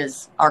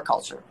is our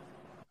culture.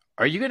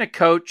 Are you going to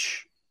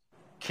coach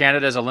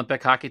Canada's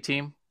Olympic hockey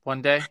team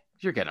one day?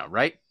 You're going to,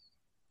 right?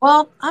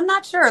 Well, I'm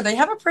not sure. They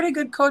have a pretty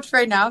good coach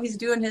right now. He's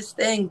doing his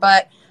thing.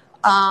 But,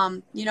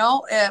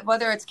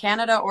 whether it's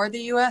Canada or the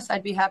U.S.,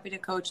 I'd be happy to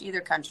coach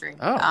either country.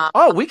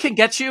 We can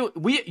get you.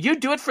 You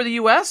do it for the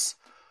U.S.?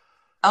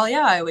 Oh,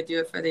 yeah, I would do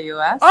it for the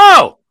U.S.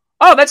 Oh,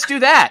 let's do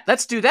that.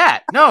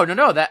 No.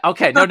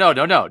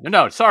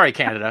 No. Sorry,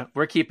 Canada.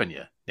 We're keeping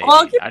you.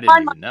 Well, I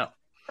didn't even know.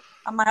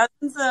 My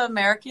husband's an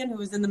American who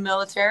was in the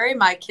military.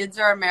 My kids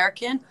are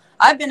American.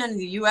 I've been in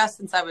the U.S.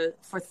 since I was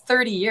for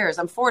 30 years.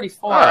 I'm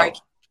 44. I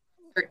came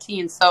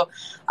 13. So,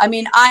 I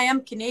mean, I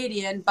am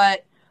Canadian,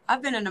 but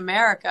I've been in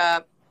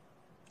America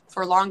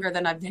for longer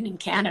than I've been in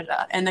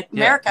Canada. And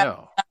America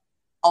has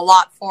a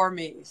lot for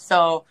me.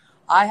 So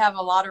I have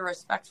a lot of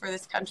respect for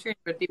this country. I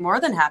would be more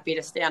than happy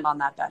to stand on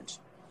that bench.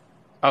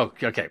 Oh,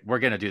 okay. We're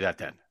going to do that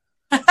then.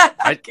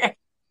 Okay.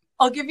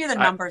 I'll give you the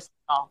numbers.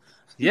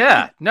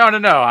 Yeah. No.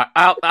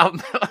 I'll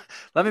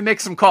let me make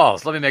some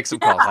calls.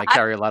 I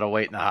carry a lot of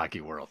weight in the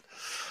hockey world.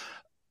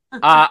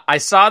 I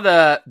saw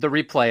the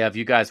replay of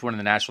you guys winning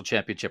the national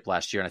championship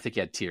last year, and I think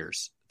you had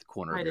tears at the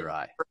corner of your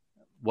eye.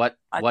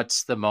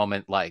 What's the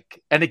moment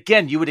like? And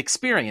again, you had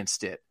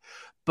experienced it,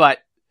 but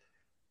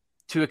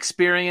to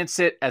experience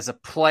it as a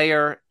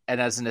player and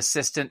as an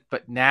assistant,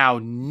 but now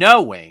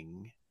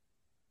knowing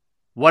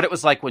what it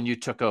was like when you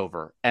took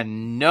over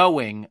and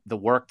knowing the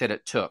work that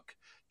it took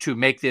to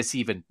make this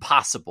even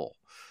possible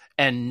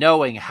and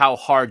knowing how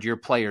hard your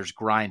players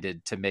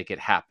grinded to make it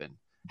happen.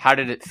 How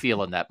did it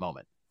feel in that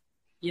moment?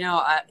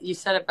 You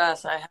said it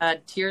best. I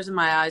had tears in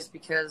my eyes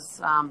because,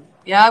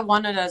 I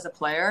won it as a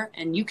player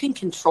and you can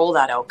control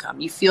that outcome.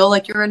 You feel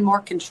like you're in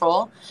more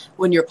control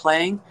when you're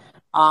playing.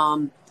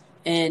 And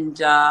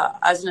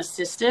as an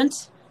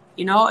assistant,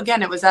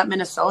 again, it was at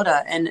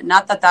Minnesota, and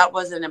not that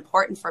wasn't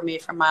important for me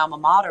from my alma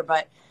mater,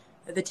 but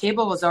the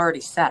table was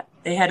already set.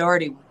 They had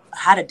already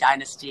had a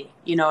dynasty.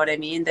 You know what I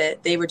mean?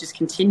 That they were just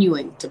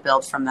continuing to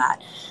build from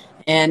that.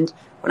 And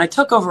when I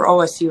took over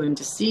OSU and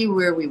to see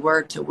where we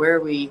were to where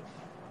we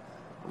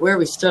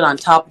stood on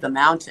top of the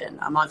mountain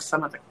amongst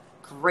some of the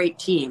great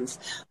teams,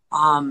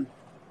 I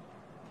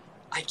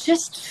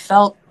just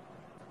felt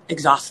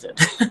exhausted.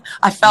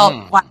 I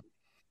felt, wow,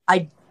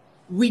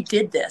 we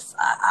did this.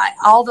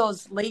 All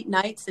those late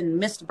nights and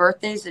missed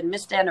birthdays and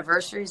missed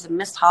anniversaries and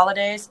missed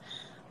holidays.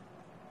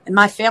 And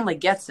my family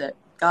gets it.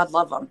 God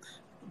love them.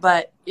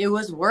 But it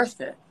was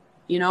worth it.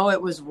 You know,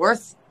 it was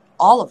worth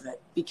all of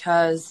it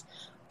because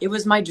it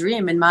was my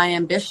dream and my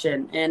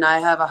ambition. And I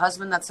have a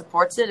husband that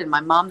supports it and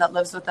my mom that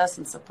lives with us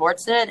and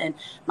supports it. And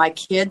my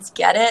kids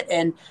get it.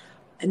 And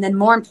then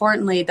more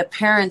importantly, the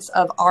parents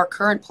of our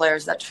current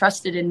players that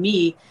trusted in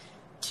me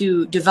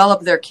to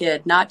develop their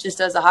kid, not just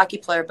as a hockey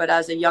player, but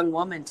as a young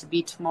woman to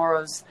be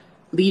tomorrow's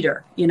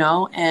leader, you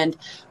know? And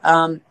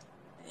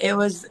it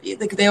was,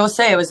 like they always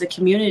say, it was a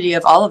community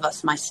of all of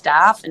us, my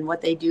staff and what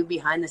they do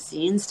behind the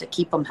scenes to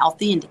keep them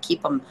healthy and to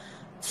keep them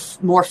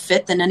more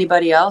fit than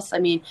anybody else. I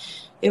mean,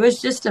 it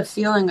was just a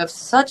feeling of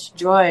such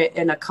joy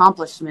and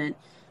accomplishment.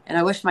 And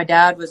I wish my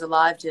dad was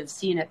alive to have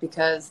seen it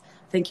because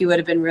I think he would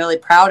have been really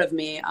proud of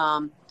me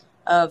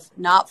of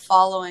not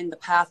following the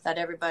path that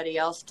everybody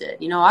else did.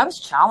 You know, I was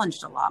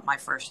challenged a lot my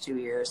first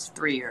 3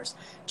 years,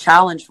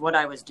 challenged what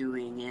I was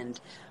doing and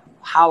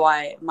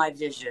my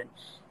vision.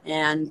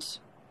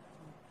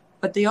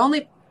 But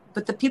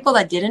the people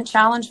that didn't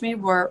challenge me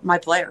were my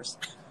players.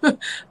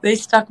 They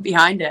stuck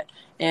behind it.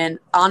 And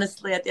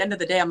honestly, at the end of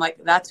the day, I'm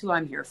like, that's who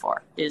I'm here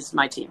for, is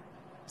my team.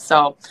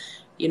 So,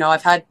 you know,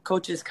 I've had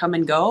coaches come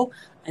and go,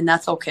 and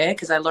that's okay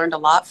because I learned a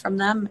lot from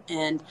them.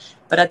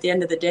 But at the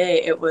end of the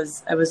day, it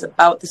was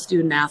about the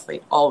student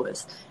athlete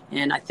always.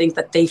 And I think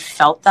that they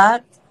felt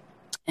that.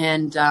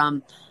 And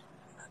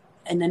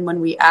then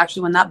when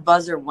that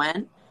buzzer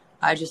went,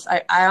 I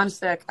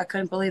honestly, I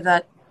couldn't believe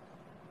that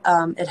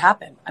it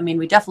happened. I mean,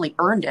 we definitely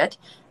earned it,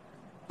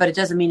 but it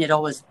doesn't mean it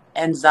always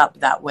ends up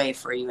that way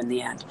for you in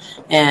the end.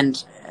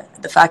 And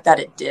the fact that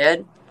it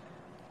did,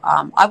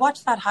 I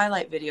watch that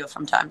highlight video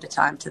from time to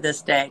time to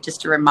this day,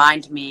 just to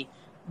remind me,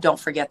 don't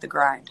forget the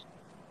grind.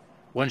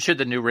 When should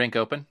the new rink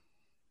open?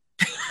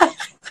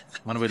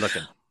 When are we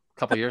looking? A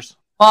couple years?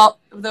 Well,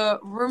 the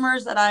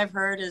rumors that I've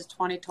heard is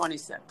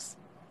 2026.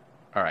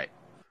 All right.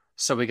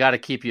 So we got to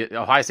keep you,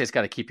 Ohio State's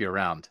got to keep you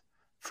around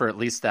for at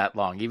least that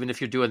long. Even if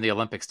you're doing the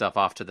Olympic stuff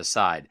off to the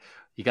side,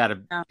 you got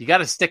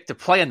to stick to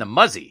playing the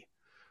Muzzy.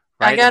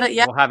 Right? I got it.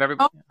 Yeah. We'll have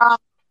everybody.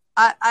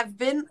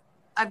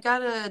 I've got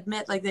to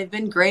admit, like, they've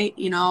been great,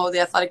 you know, the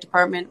athletic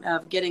department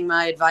of getting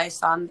my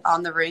advice on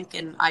the rink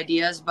and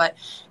ideas. But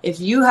if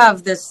you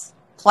have this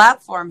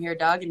platform here,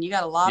 Doug, and you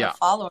got a lot of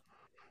followers,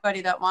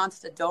 anybody that wants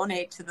to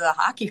donate to the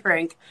hockey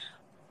rink,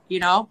 you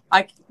know,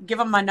 I give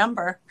them my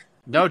number.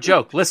 No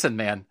joke. Listen,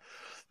 man,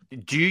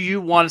 do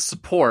you want to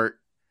support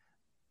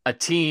a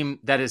team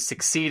that is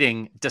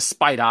succeeding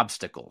despite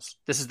obstacles?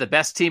 This is the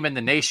best team in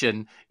the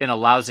nation in a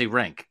lousy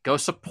rink. Go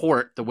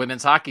support the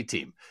women's hockey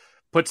team.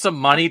 Put some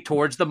money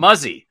towards the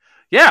Muzzy.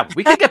 Yeah,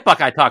 we could get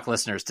Buckeye Talk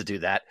listeners to do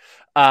that.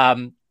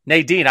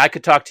 Nadine, I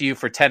could talk to you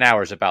for 10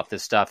 hours about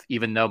this stuff,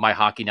 even though my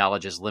hockey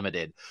knowledge is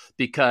limited,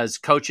 because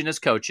coaching is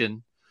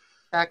coaching.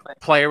 Exactly.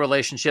 Player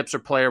relationships are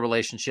player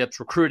relationships.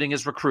 Recruiting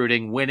is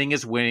recruiting. Winning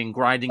is winning.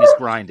 Grinding is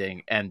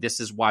grinding. And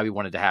this is why we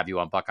wanted to have you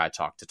on Buckeye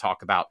Talk, to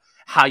talk about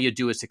how you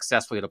do it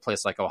successfully at a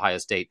place like Ohio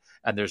State.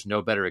 And there's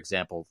no better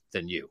example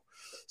than you.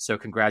 So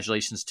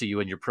congratulations to you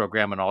and your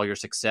program and all your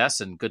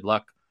success, and good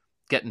luck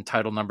getting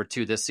title number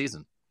 2 this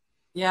season.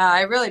 Yeah,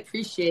 I really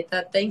appreciate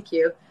that. Thank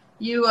you.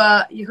 You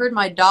heard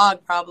my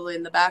dog probably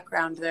in the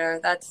background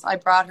there. I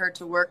brought her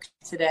to work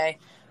today.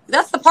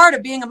 That's the part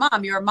of being a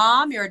mom. You're a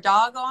mom, you're a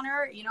dog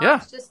owner. You know, yeah.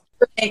 It's just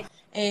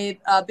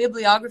a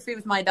bibliography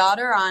with my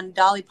daughter on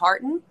Dolly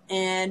Parton.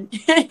 And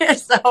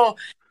so,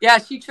 yeah,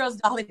 she chose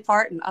Dolly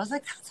Parton. I was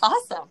like, that's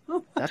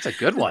awesome. That's a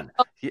good one.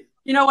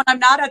 You know, when I'm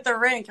not at the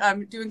rink,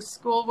 I'm doing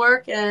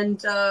schoolwork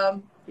and,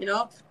 you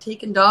know,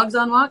 taking dogs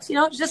on walks, you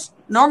know, just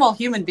normal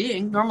human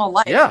being, normal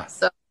life. Yeah.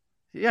 So,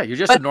 yeah, you're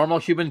just a normal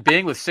human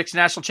being with 6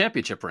 national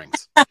championship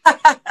rings.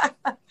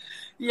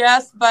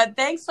 Yes, but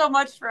thanks so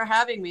much for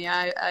having me.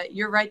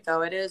 You're right,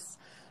 though. It is,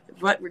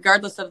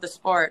 regardless of the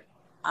sport,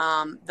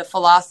 the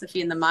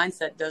philosophy and the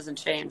mindset doesn't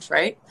change,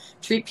 right?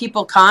 Treat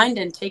people kind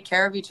and take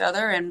care of each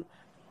other,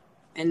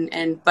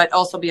 and but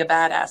also be a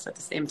badass at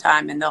the same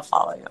time, and they'll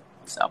follow you.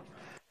 So,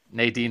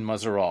 Nadine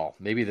Muzerall,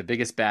 maybe the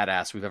biggest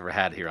badass we've ever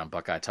had here on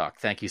Buckeye Talk.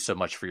 Thank you so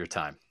much for your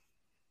time.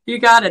 You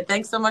got it.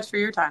 Thanks so much for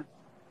your time.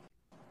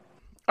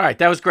 All right,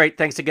 that was great.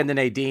 Thanks again to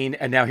Nadine.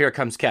 And now here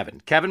comes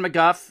Kevin. Kevin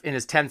McGuff in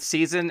his 10th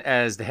season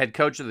as the head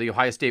coach of the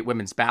Ohio State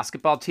women's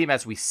basketball team.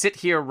 As we sit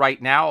here right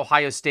now,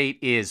 Ohio State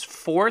is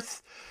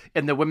 4th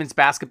in the women's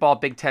basketball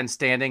Big Ten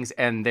standings,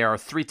 and there are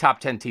 3 top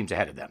 10 teams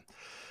ahead of them.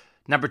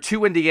 Number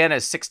 2, Indiana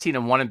is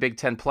 16-1 in Big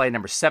Ten play.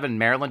 Number 7,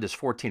 Maryland is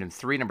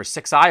 14-3. Number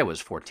 6, Iowa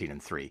is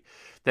 14-3.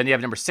 Then you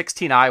have number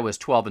 16, Iowa is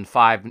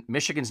 12-5.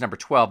 Michigan's number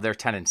 12, they're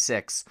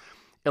 10-6.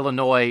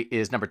 Illinois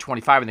is number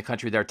 25 in the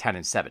country. They're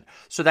 10-7.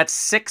 So that's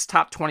 6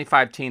 top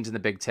 25 teams in the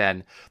Big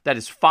Ten. That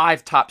is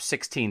 5 top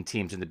 16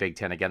 teams in the Big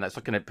Ten. Again, that's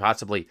looking at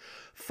possibly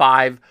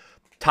 5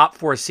 top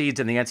 4 seeds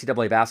in the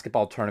NCAA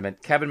basketball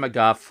tournament. Kevin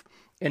McGuff,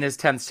 in his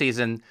 10th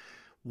season,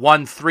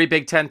 won 3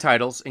 Big Ten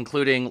titles,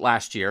 including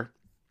last year.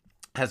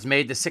 Has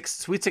made the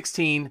Sweet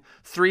 16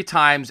 3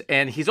 times,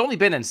 and he's only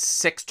been in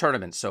 6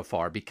 tournaments so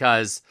far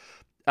because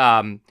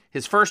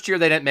his first year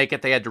they didn't make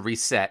it. They had to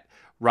reset,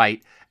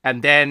 right?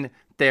 And then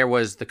there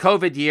was the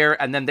COVID year,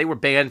 and then they were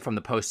banned from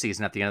the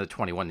postseason at the end of the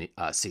 21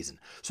 season.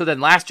 So then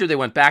last year they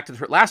went back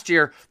to last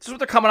year. This is what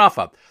they're coming off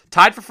of.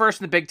 Tied for first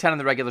in the Big Ten in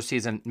the regular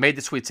season, made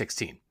the Sweet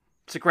 16.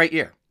 It's a great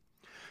year.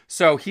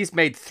 So he's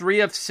made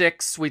 3 of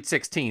 6 Sweet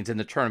 16s in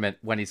the tournament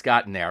when he's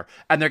gotten there.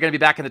 And they're going to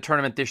be back in the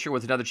tournament this year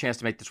with another chance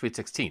to make the Sweet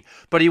 16.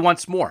 But he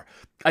wants more.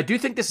 I do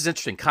think this is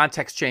interesting.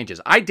 Context changes.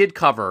 I did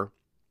cover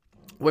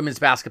women's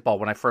basketball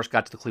when I first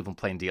got to the Cleveland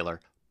Plain Dealer,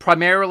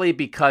 primarily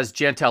because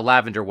Jantel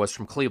Lavender was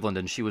from Cleveland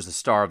and she was the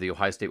star of the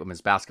Ohio State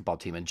women's basketball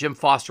team. And Jim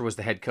Foster was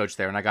the head coach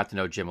there, and I got to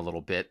know Jim a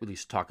little bit. We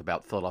used to talk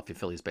about Philadelphia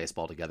Phillies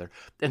baseball together.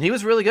 And he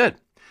was really good.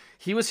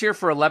 He was here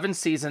for 11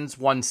 seasons,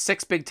 won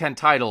 6 Big Ten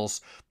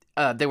titles.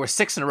 They were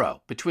 6 in a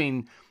row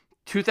between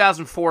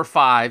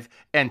 2004-05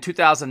 and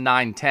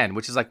 2009-10,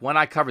 which is like when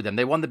I covered them.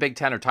 They won the Big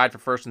Ten or tied for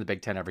first in the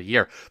Big Ten every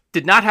year.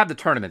 Did not have the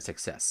tournament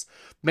success.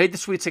 Made the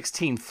Sweet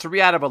 16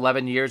 3 out of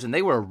 11 years, and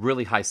they were a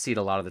really high seed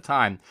a lot of the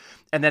time.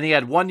 And then he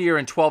had 1 year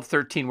in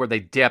 12-13 where they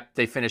dipped.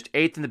 They finished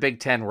 8th in the Big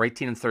Ten, were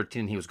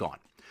 18-13, and he was gone.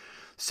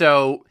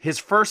 So his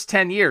first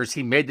 10 years,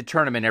 he made the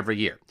tournament every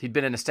year. He'd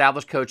been an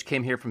established coach,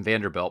 came here from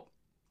Vanderbilt.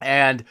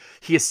 And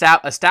he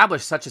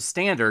established such a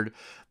standard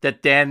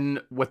that then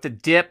with the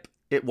dip,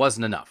 it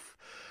wasn't enough.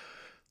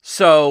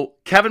 So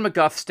Kevin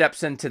McGuff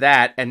steps into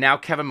that, and now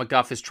Kevin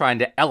McGuff is trying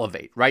to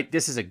elevate, right?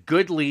 This is a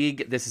good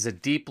league. This is a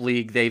deep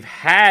league. They've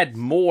had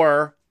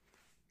more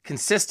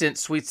consistent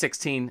Sweet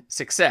 16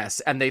 success,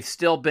 and they've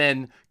still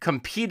been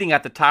competing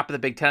at the top of the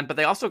Big Ten, but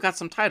they also got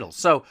some titles.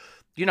 So,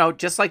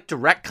 just like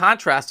direct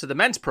contrast to the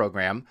men's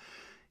program,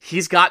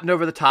 he's gotten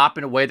over the top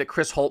in a way that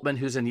Chris Holtmann,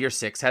 who's in year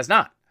 6, has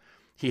not.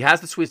 He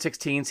has the Sweet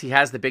 16s. He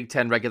has the Big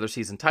Ten regular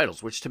season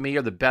titles, which to me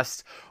are the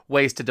best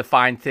ways to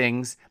define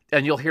things.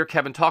 And you'll hear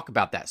Kevin talk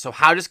about that. So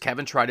how does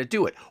Kevin try to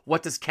do it?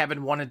 What does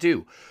Kevin want to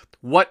do?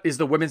 What is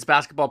the women's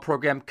basketball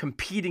program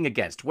competing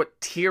against? What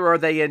tier are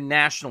they in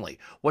nationally?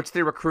 What's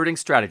their recruiting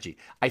strategy?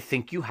 I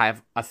think you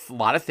have a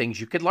lot of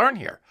things you could learn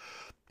here.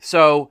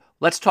 So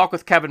let's talk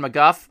with Kevin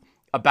McGuff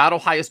about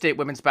Ohio State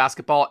women's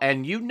basketball.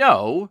 And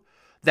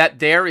that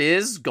there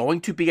is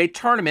going to be a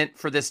tournament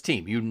for this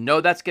team.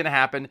 That's going to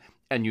happen.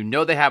 And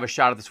they have a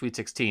shot at the Sweet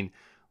 16.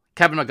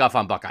 Kevin McGuff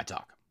on Buckeye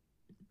Talk.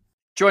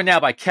 Joined now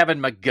by Kevin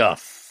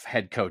McGuff,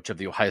 head coach of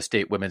the Ohio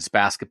State women's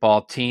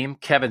basketball team.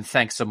 Kevin,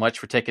 thanks so much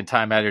for taking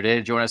time out of your day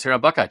to join us here on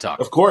Buckeye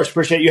Talk. Of course.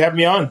 Appreciate you having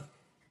me on.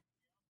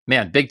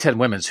 Man, Big Ten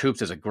women's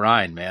hoops is a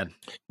grind, man.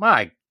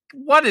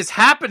 What is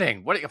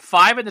happening?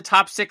 5 in the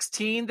top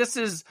 16?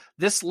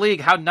 This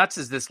league. How nuts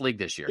is this league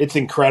this year? It's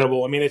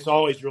incredible. I mean, it's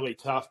always really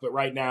tough, but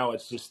right now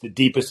it's just the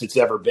deepest it's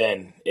ever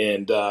been.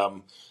 And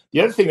the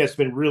other thing that's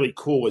been really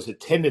cool is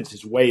attendance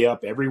is way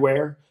up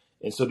everywhere.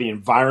 And so the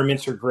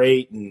environments are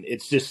great. And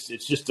it's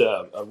just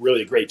a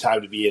really great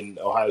time to be in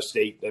Ohio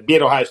State, be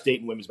at Ohio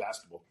State in women's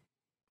basketball.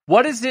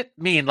 What does it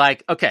mean?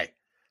 Okay,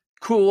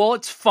 cool.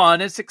 It's fun.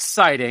 It's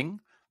exciting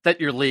that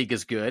your league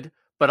is good.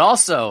 But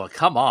also,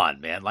 come on,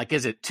 man.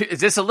 Is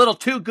this a little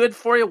too good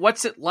for you?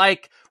 What's it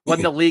like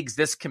when the league's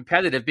this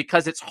competitive?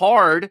 Because it's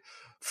hard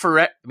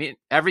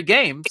every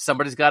game,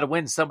 somebody's got to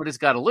win, somebody's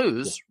got to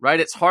lose, right?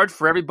 It's hard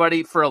for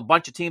a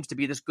bunch of teams to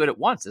be this good at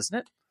once, isn't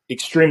it?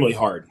 Extremely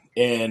hard.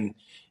 And,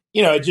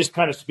 it just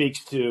kind of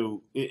speaks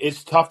to,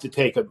 it's tough to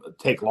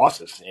take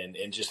losses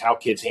and just how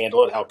kids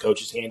handle it, how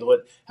coaches handle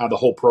it, how the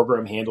whole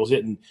program handles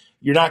it. And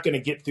you're not going to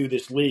get through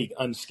this league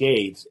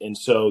unscathed. And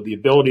so the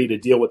ability to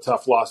deal with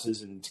tough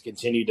losses and to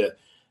continue to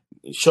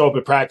show up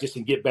at practice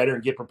and get better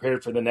and get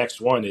prepared for the next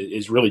one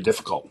is really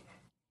difficult.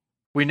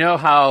 We know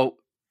how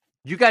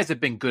you guys have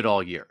been good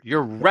all year.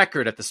 Your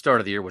record at the start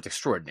of the year was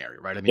extraordinary,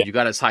 right? I mean, You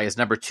got as high as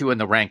number 2 in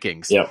the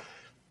rankings. Yeah.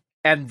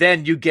 And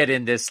then you get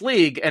in this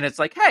league and it's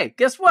like, hey,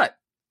 guess what?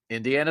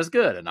 Indiana's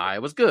good and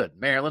Iowa's good.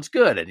 Maryland's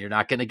good. And you're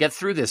not going to get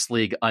through this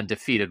league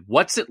undefeated.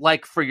 What's it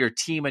like for your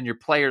team and your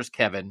players,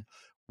 Kevin,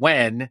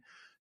 when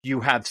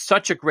you have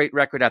such a great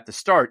record at the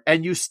start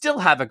and you still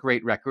have a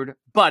great record,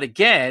 but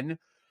again,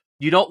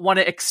 you don't want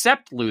to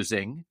accept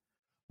losing,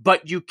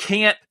 but you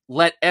can't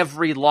let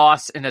every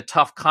loss in a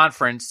tough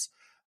conference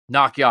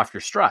knock you off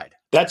your stride.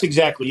 That's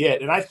exactly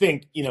it. And I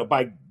think,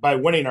 by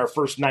winning our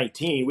first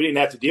 19, we didn't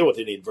have to deal with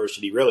any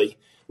adversity, really.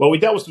 Well, we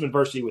dealt with some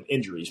adversity with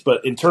injuries,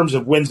 but in terms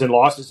of wins and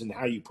losses and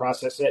how you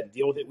process that and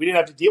deal with it, we didn't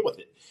have to deal with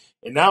it.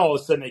 And now all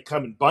of a sudden they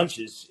come in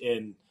bunches.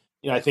 And,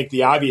 I think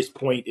the obvious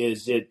point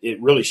is it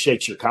really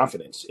shakes your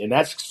confidence. And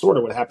that's sort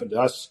of what happened to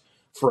us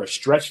for a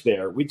stretch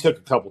there. We took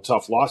a couple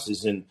tough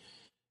losses. And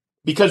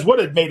because what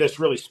had made us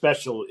really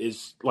special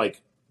is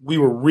we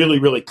were really,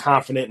 really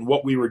confident in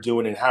what we were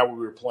doing and how we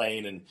were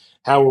playing and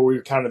how we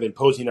were kind of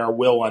imposing our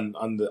will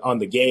on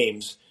the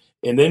games.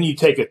 And then you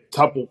take a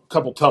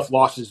couple tough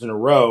losses in a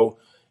row,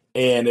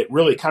 and it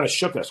really kind of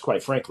shook us,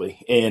 quite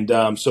frankly.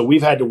 And so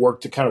we've had to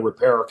work to kind of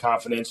repair our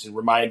confidence and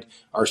remind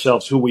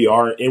ourselves who we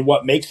are and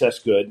what makes us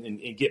good,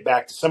 and get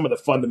back to some of the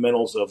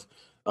fundamentals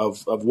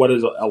of what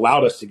has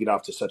allowed us to get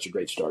off to such a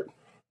great start.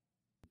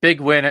 Big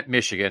win at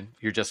Michigan.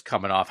 You're just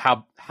coming off.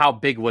 How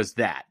big was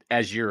that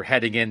as you're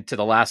heading into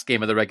the last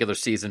game of the regular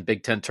season,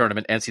 Big Ten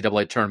tournament,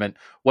 NCAA tournament?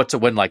 What's a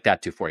win like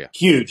that do for you?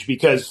 Huge,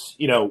 because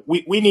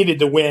we needed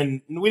to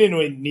win. We didn't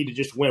really need to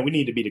just win. We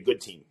needed to beat a good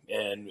team,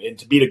 and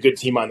to beat a good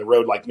team on the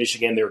road like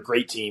Michigan, they're a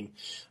great team.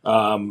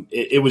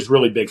 It was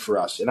really big for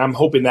us, and I'm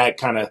hoping that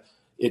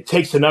it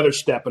takes another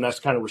step in us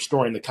kind of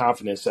restoring the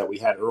confidence that we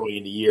had early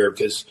in the year,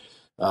 because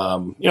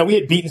we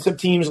had beaten some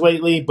teams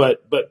lately,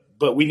 but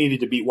we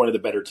needed to beat one of the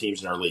better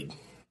teams in our league.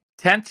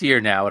 10th year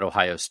now at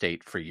Ohio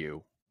State for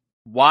you.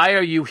 Why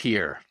are you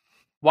here?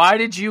 Why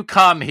did you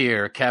come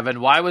here, Kevin?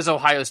 Why was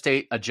Ohio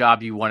State a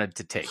job you wanted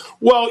to take?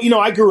 Well,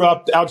 I grew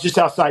up just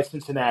outside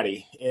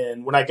Cincinnati,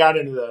 and when I got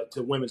into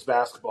women's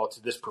basketball,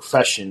 to this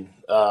profession,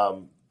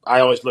 I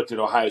always looked at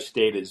Ohio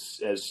State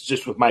as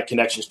just with my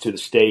connections to the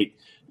state,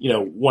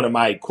 one of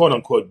my quote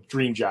unquote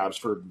dream jobs,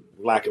 for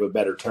lack of a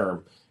better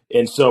term.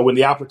 And so when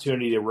the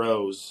opportunity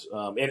arose,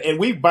 and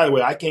we, by the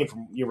way, I came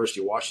from University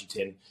of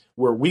Washington,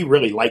 where we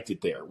really liked it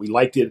there. We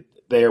liked it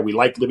there. We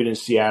liked living in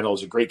Seattle. It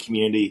was a great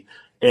community.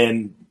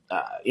 And,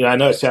 I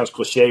know it sounds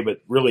cliche, but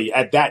really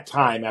at that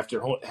time,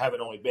 after having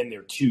only been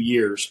there 2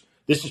 years,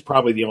 this is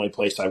probably the only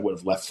place I would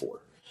have left for.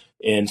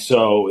 And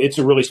so it's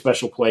a really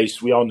special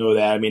place. We all know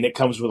that. I mean, it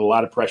comes with a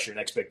lot of pressure and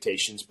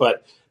expectations,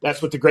 but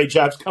that's what the great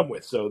jobs come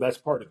with. So that's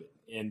part of it.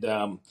 And,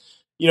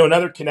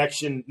 another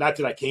connection, not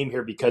that I came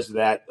here because of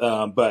that,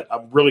 but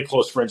I'm really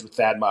close friends with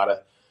Thad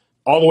Matta,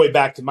 all the way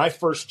back to my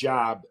first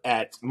job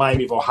at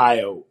Miami of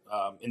Ohio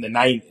in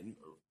the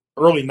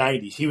early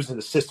 90s. He was an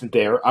assistant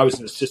there. I was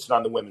an assistant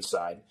on the women's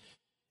side.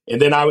 And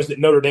then I was at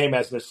Notre Dame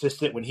as an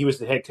assistant when he was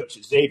the head coach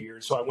at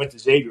Xavier. So I went to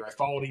Xavier. I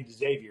followed him to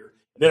Xavier.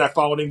 And then I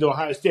followed him to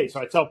Ohio State.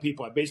 So I tell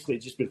people I've basically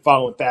just been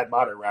following Thad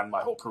Matta around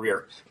my whole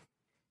career.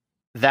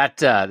 That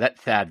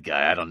Thad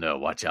guy, I don't know.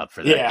 Watch out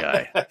for that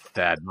guy,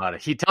 Thad Matta.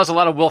 He tells a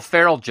lot of Will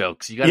Ferrell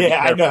jokes. You got to be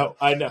careful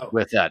I know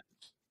with that.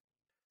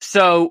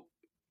 So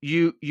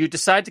you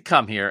decide to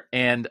come here,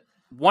 and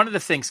one of the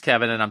things,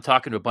 Kevin, and I'm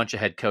talking to a bunch of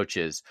head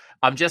coaches,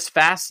 I'm just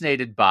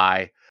fascinated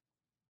by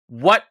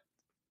what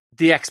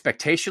the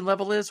expectation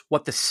level is,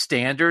 what the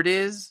standard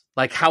is,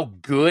 like how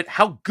good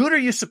are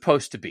you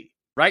supposed to be,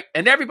 right?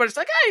 And everybody's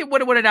like, hey, you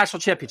want to win a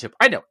national championship.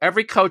 I know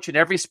every coach in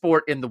every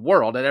sport in the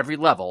world at every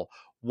level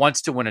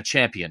wants to win a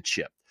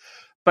championship.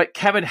 But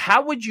Kevin,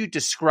 how would you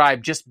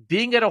describe just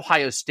being at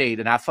Ohio State,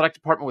 an athletic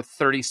department with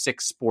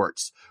 36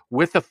 sports,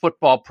 with a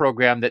football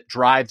program that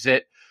drives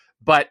it?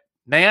 But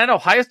man,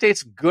 Ohio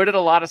State's good at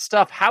a lot of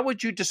stuff. How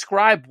would you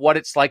describe what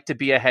it's like to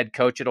be a head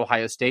coach at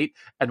Ohio State,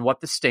 and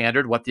what the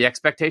standard, what the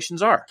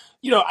expectations are?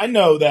 I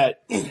know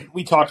that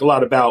we talk a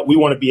lot about we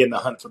want to be in the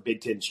hunt for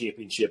Big Ten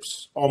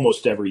championships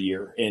almost every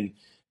year. And,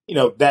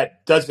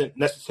 that doesn't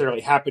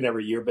necessarily happen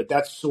every year, but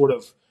that's sort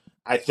of,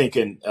 I think,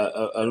 an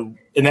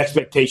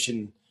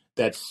expectation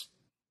that's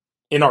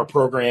in our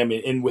program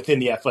and within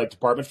the athletic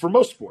department for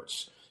most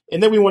sports.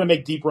 And then we want to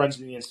make deep runs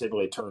in the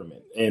NCAA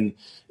tournament. And,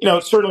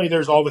 certainly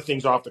there's all the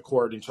things off the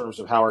court in terms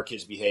of how our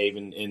kids behave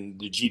and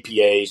the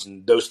GPAs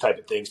and those type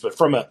of things. But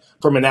from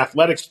an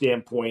athletic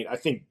standpoint, I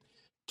think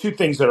two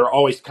things that are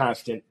always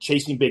constant: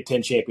 chasing Big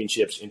Ten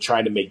championships and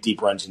trying to make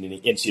deep runs in the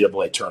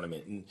NCAA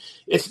tournament. And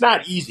it's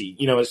not easy,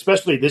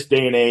 especially this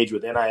day and age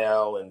with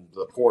NIL and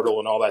the portal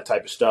and all that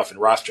type of stuff and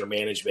roster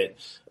management.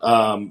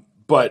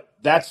 But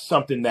that's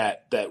something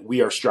that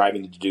we are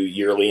striving to do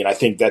yearly. And I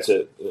think that's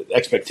an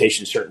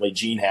expectation certainly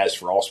Gene has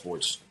for all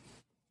sports.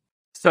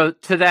 So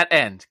to that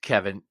end,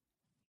 Kevin,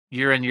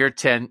 you're in year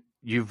 10.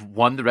 You've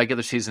won the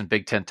regular season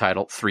Big Ten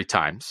title 3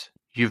 times.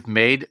 You've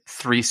made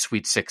 3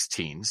 Sweet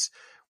 16s.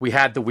 We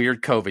had the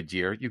weird COVID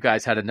year. You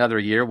guys had another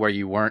year where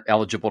you weren't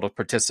eligible to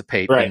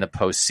participate in the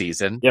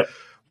postseason. Yep.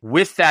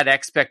 With that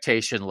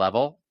expectation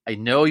level, I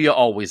know you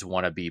always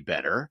want to be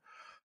better,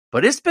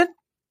 but it's been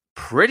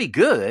pretty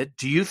good.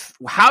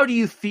 How do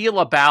you feel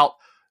about,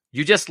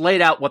 you just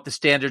laid out what the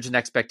standards and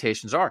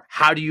expectations are.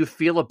 How do you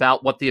feel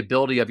about what the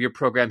ability of your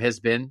program has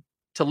been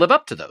to live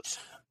up to those?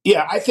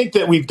 Yeah, I think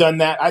that we've done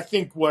that. I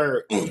think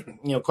where,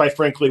 quite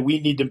frankly, we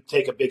need to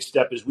take a big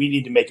step is we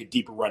need to make a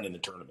deeper run in the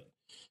tournament.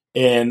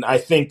 And I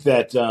think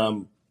that,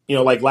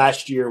 like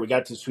last year, we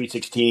got to Sweet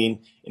 16,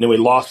 and then we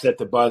lost at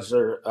the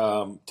buzzer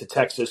to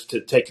Texas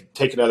to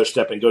take another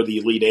step and go to the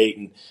Elite Eight.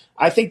 And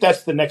I think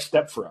that's the next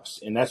step for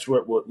us, and that's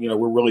what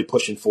we're really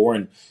pushing for.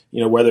 And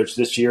whether it's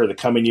this year or the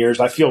coming years,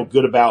 I feel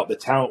good about the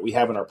talent we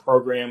have in our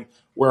program,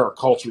 where our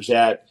culture's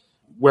at,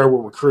 where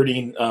we're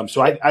recruiting.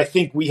 So I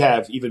think we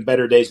have even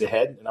better days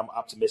ahead, and I'm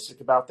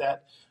optimistic about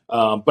that.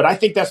 But I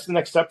think that's the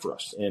next step for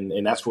us,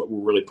 and that's what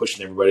we're really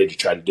pushing everybody to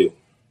try to do.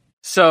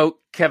 So,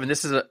 Kevin,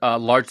 this is a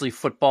largely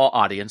football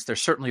audience. They're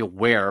certainly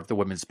aware of the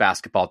women's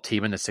basketball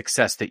team and the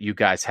success that you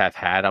guys have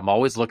had. I'm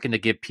always looking to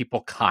give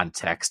people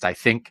context. I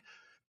think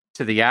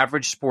to the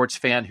average sports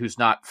fan who's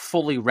not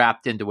fully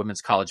wrapped into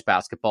women's college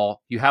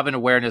basketball, you have an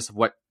awareness of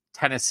what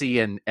Tennessee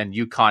and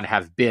UConn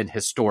have been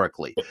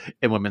historically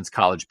in women's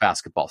college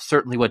basketball.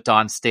 Certainly what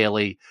Dawn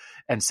Staley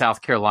and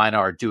South Carolina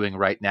are doing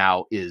right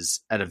now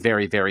is at a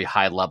very, very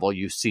high level.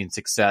 You've seen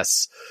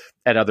success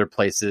at other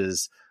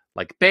places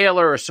like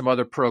Baylor or some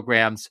other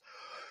programs.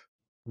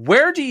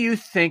 Where do you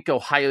think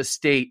Ohio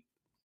State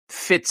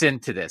fits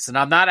into this? And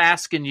I'm not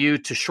asking you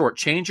to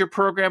shortchange your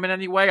program in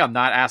any way. I'm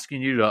not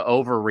asking you to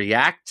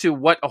overreact to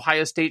what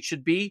Ohio State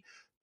should be.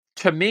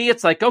 To me,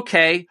 it's like,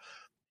 okay,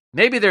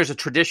 maybe there's a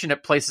tradition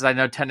at places. I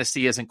know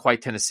Tennessee isn't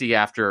quite Tennessee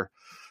after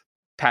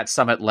Pat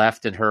Summitt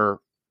left and her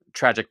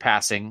tragic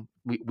passing.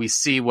 We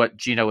see what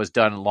Gino has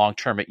done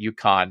long-term at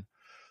UConn.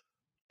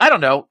 I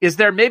don't know. Is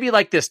there maybe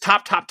like this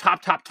top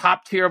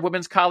tier of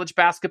women's college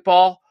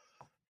basketball?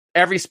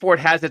 Every sport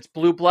has its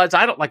blue bloods.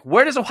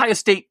 Where does Ohio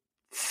State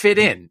fit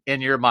in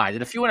your mind?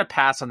 And if you want to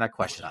pass on that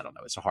question, I don't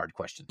know. It's a hard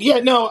question. Yeah,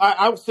 no,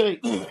 I would say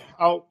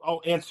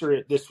I'll answer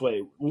it this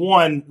way.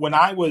 One, when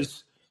I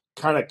was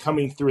kind of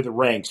coming through the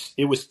ranks,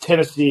 it was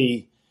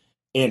Tennessee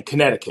and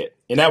Connecticut,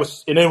 and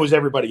it was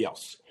everybody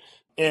else.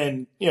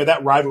 And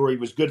that rivalry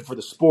was good for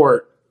the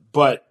sport,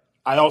 but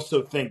I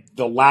also think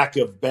the lack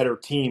of better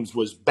teams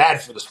was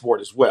bad for the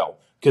sport as well,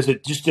 because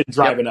it just didn't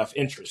drive enough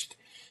interest.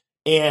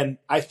 And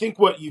I think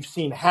what you've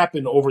seen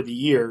happen over the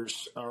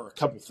years are a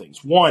couple of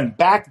things. One,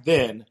 back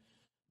then,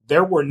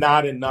 there were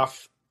not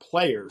enough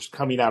players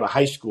coming out of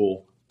high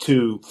school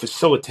to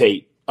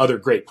facilitate other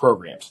great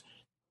programs.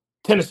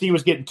 Tennessee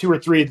was getting 2 or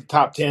 3 of the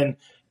top 10.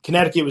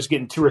 Connecticut was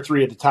getting 2 or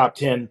 3 of the top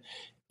 10.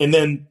 And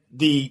then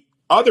the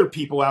other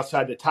people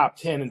outside the top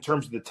 10 in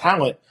terms of the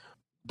talent,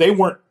 they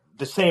weren't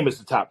the same as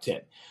the top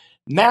 10.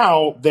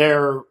 Now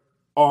there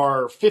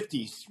are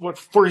 50s.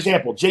 For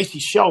example, J.C.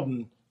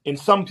 Sheldon, in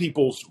some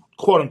people's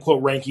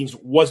quote-unquote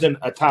rankings, wasn't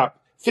a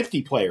top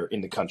 50 player in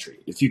the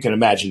country, if you can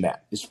imagine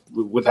that,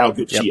 with how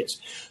good she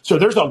is. So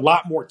there's a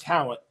lot more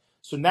talent.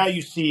 So now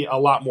you see a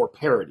lot more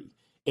parity.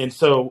 And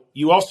so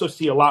you also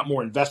see a lot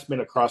more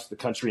investment across the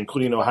country,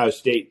 including Ohio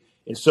State.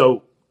 And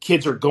so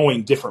kids are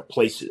going different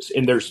places,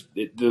 and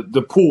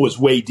the pool is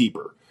way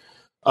deeper.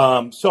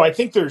 So I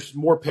think there's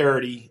more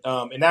parity,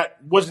 and that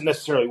wasn't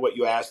necessarily what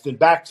you asked. And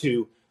back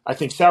to, I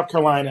think South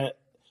Carolina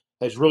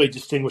has really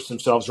distinguished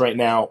themselves right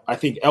now. I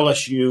think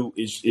LSU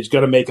is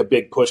going to make a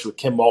big push with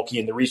Kim Mulkey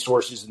and the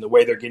resources and the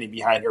way they're getting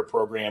behind her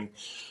program.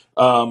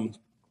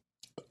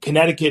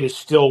 Connecticut is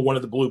still one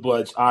of the blue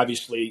bloods,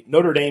 obviously.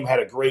 Notre Dame had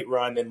a great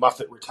run, then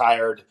Muffet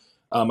retired.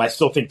 I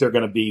still think they're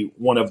going to be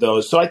one of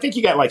those. So I think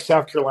you got like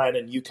South Carolina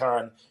and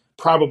UConn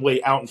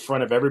probably out in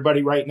front of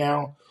everybody right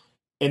now.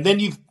 And then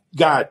you've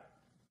got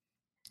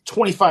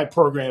 25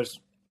 programs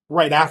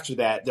right after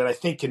that I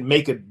think can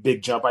make a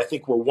big jump. I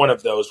think we're one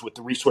of those with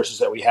the resources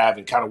that we have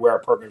and kind of where our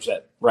program's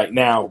at right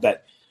now,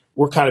 that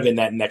we're kind of in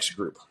that next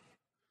group.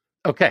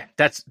 Okay,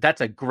 that's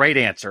a great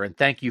answer, and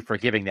thank you for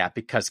giving that,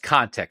 because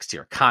context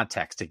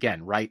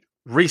again, right?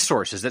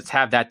 Resources, let's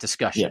have that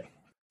discussion. Yeah.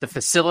 The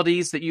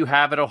facilities that you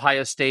have at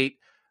Ohio State,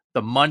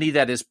 the money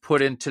that is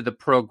put into the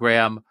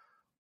program,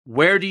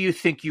 where do you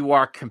think you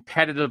are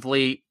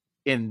competitively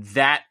in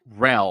that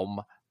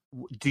realm?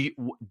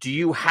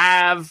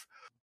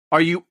 Are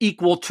you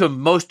equal to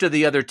most of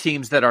the other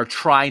teams that are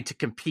trying to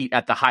compete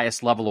at the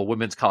highest level of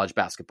women's college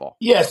basketball?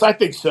 Yes, I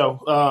think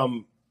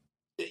so.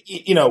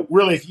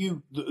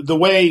 Really, the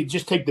way,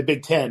 just take the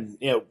Big Ten,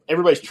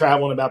 everybody's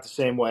traveling about the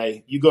same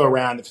way. You go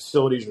around, the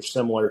facilities are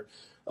similar.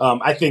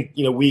 I think,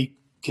 we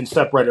can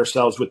separate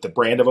ourselves with the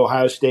brand of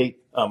Ohio State.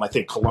 I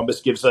think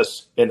Columbus gives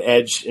us an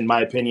edge, in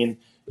my opinion.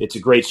 It's a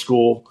great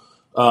school.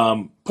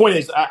 Point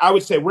is, I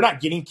would say we're not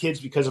getting kids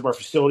because of our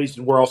facilities,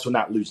 and we're also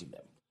not losing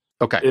them.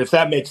 Okay. If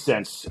that makes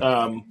sense.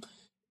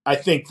 I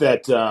think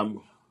that,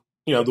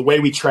 the way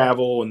we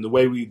travel and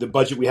the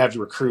budget we have to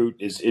recruit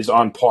is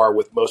on par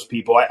with most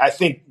people. I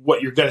think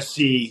what you're going to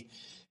see,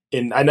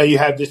 and I know you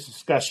have this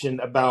discussion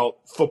about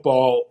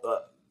football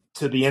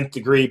to the nth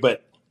degree,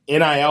 but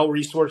NIL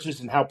resources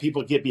and how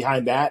people get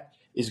behind that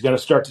is going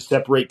to start to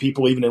separate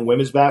people even in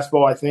women's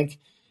basketball, I think.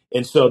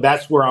 And so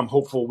that's where I'm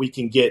hopeful we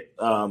can get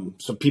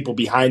some people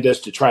behind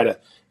us to try to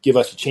give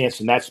us a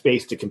chance in that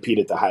space to compete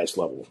at the highest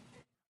level.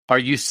 Are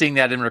you seeing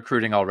that in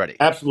recruiting already?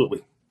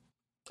 Absolutely.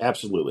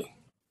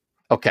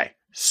 Okay.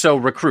 So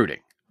recruiting.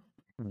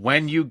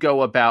 When you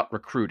go about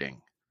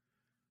recruiting,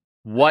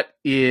 what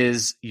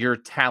is your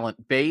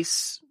talent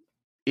base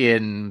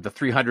in the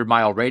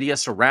 300-mile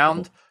radius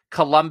around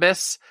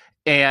Columbus?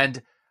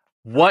 And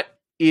what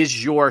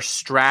is your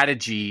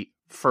strategy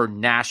for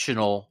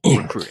national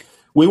recruiting?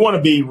 We want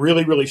to be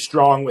really, really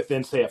strong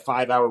within, say, a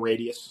 5-hour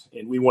radius,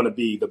 and we want to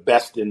be the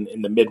best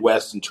in the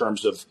Midwest in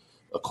terms of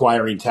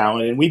acquiring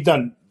talent. And we've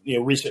done,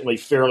 recently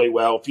fairly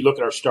well. If you look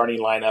at our starting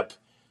lineup,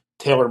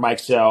 Taylor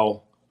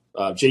Mikesell,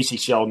 J.C.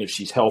 Sheldon, if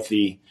she's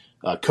healthy,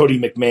 Cody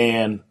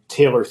McMahon,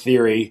 Taylor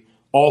Theory,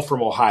 all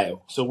from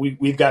Ohio. So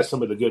we've got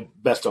some of the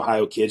best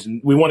Ohio kids,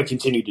 and we want to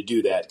continue to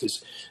do that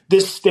because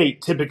this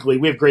state typically,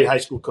 we have great high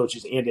school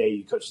coaches and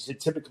AAU coaches. It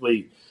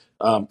typically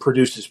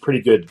produces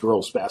pretty good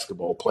girls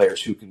basketball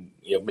players who can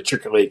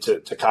matriculate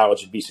to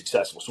college and be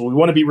successful. So we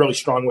want to be really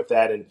strong with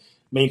that and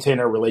maintain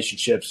our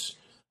relationships.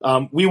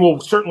 We will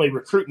certainly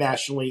recruit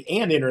nationally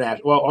and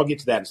internationally. Well, I'll get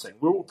to that in a second.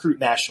 We'll recruit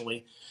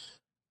nationally.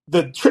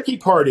 The tricky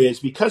part is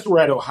because we're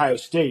at Ohio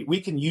State,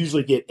 we can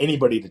usually get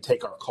anybody to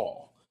take our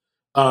call.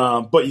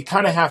 But you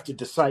kind of have to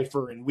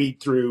decipher and weed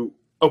through,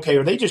 okay,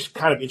 are they just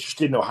kind of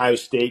interested in Ohio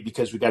State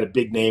because we got a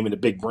big name and a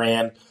big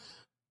brand?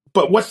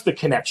 But what's the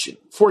connection?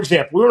 For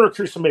example, we want to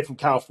recruit somebody from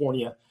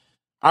California.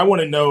 I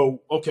want to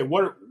know, okay,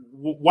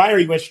 why are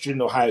you interested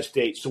in Ohio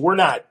State? So we're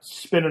not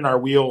spinning our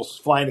wheels,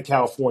 flying to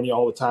California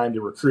all the time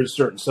to recruit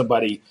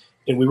somebody,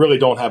 and we really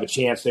don't have a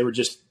chance. They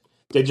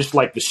just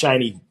like the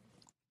shiny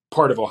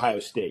part of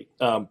Ohio State.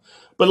 But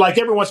like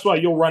every once in a while,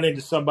 you'll run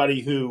into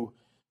somebody who,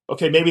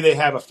 okay, maybe they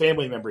have a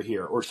family member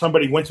here, or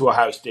somebody went to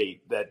Ohio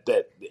State.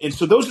 And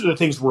so those are the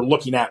things we're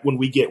looking at when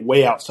we get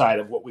way outside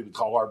of what we would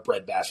call our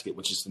breadbasket,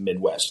 which is the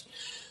Midwest.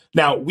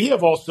 Now, we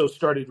have also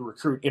started to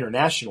recruit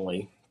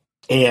internationally,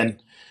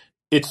 and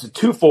it's a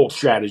twofold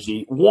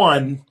strategy.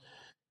 One,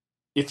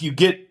 if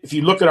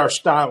you look at our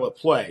style of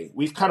play,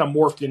 we've kind of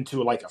morphed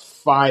into like a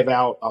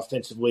 5-out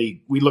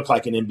offensively. We look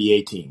like an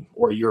NBA team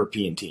or a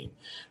European team.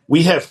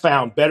 We have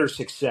found better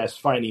success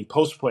finding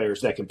post players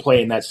that can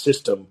play in that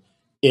system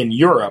in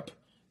Europe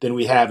than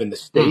we have in the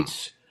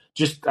States.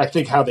 Just, I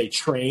think, how they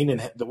train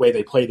and the way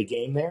they play the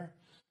game there.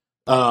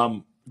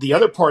 The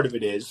other part of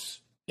it is,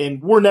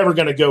 and we're never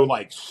going to go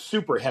like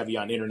super heavy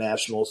on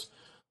internationals,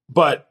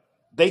 but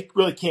they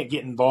really can't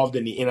get involved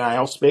in the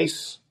NIL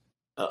space,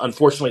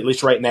 unfortunately, at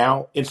least right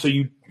now. And so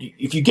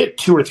if you get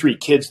 2 or 3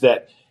 kids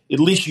that at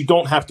least you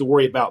don't have to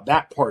worry about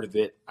that part of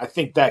it, I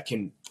think that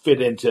can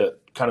fit into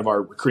kind of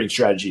our recruiting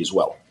strategy as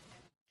well.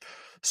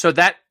 So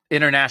that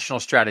international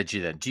strategy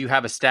then, do you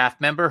have a staff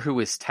member who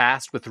is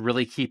tasked with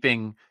really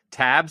keeping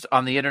tabs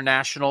on the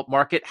international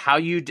market? How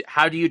do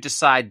you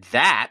decide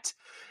that?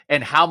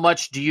 And how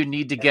much do you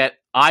need to get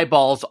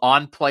eyeballs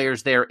on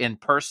players there in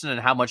person, and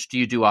how much do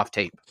you do off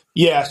tape?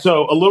 Yeah,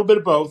 so a little bit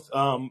of both.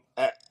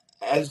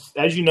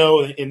 As you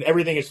know, in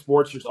everything in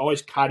sports, there's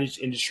always cottage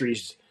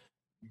industries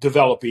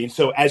developing.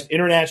 So as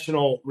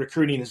international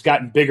recruiting has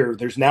gotten bigger,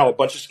 there's now a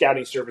bunch of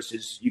scouting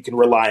services you can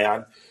rely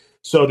on.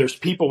 So there's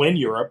people in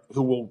Europe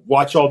who will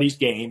watch all these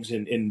games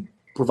and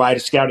provide a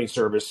scouting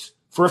service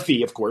for a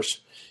fee, of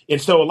course.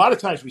 And so a lot of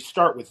times we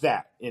start with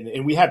that,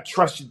 and we have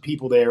trusted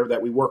people there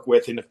that we work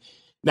with. And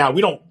now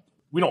we don't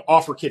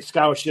offer kids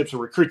scholarships or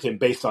recruit them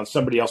based on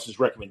somebody else's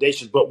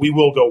recommendation, but we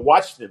will go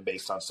watch them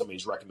based on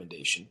somebody's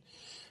recommendation.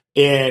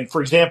 And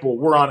for example,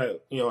 we're on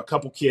a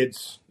couple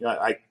kids.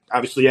 I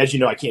obviously, as you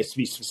know, I can't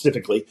speak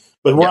specifically,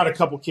 but we're on a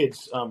couple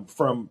kids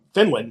from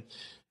Finland.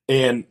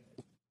 And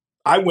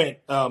I went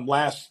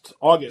last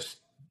August.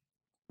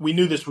 We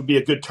knew this would be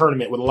a good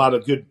tournament with a lot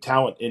of good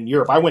talent in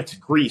Europe. I went to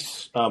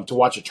Greece to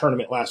watch a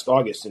tournament last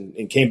August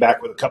and came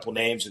back with a couple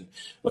names and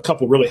a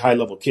couple really high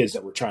level kids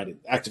that we're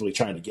actively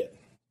trying to get.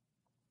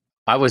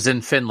 I was in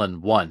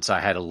Finland once.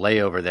 I had a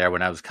layover there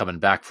when I was coming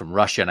back from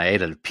Russia, and I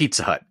ate at a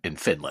Pizza Hut in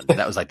Finland.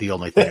 That was like the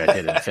only thing I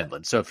did in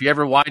Finland. So if you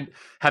ever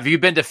have you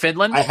been to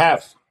Finland? I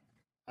have.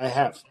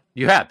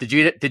 You have? Did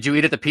you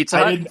eat at the Pizza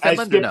Hut in Finland?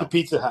 I skipped the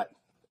Pizza Hut.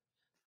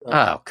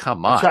 Oh,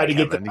 come on! Try to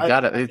get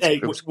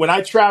when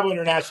I travel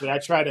internationally, I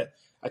try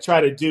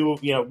to do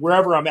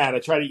wherever I'm at. I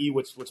try to eat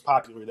what's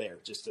popular there,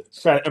 just to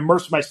try to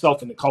immerse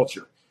myself in the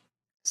culture.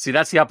 See,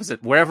 that's the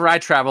opposite. Wherever I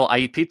travel, I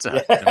eat Pizza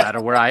Hut, no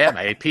matter where I am.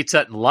 I ate Pizza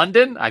Hut in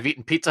London. I've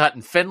eaten Pizza Hut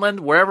in Finland.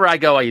 Wherever I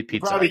go, I eat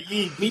Pizza Hut. You probably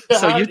eat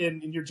Pizza Hut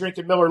and you're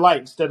drinking Miller Lite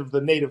instead of the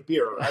native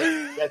beer,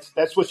 right?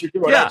 That's what you're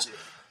doing, aren't you?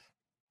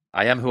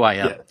 I am who I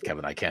am,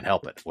 Kevin. I can't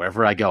help it.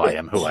 Wherever I go, I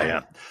am who I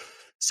am.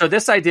 So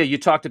this idea, you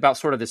talked about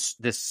sort of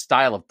this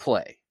style of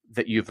play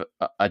that you've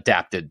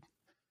adapted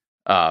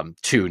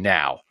to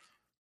now.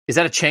 Is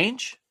that a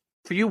change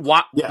for you?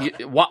 Why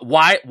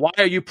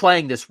are you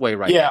playing this way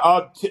right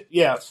now?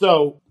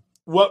 So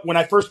when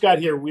I first got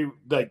here,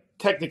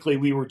 technically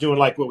we were doing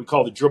like what we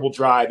call the dribble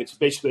drive. It's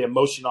basically a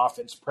motion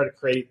offense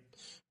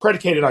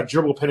predicated on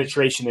dribble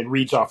penetration and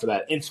reads off of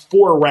that. It's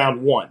for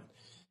round one.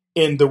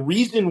 And the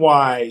reason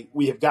why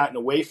we have gotten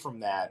away from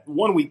that,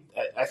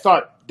 I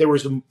thought it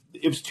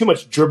was too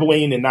much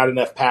dribbling and not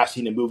enough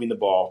passing and moving the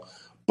ball.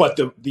 But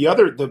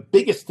the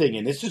biggest thing,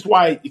 and this is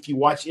why if you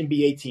watch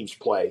NBA teams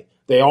play,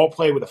 they all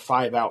play with a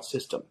 5-out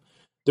system.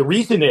 The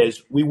reason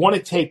is we want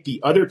to take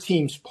the other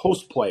team's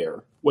post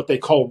player, what they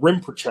call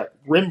rim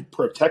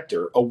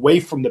protector, away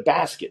from the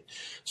basket.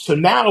 So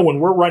now when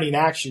we're running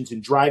actions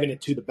and driving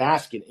it to the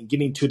basket and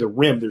getting to the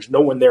rim, there's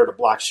no one there to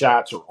block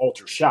shots or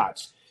alter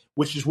shots,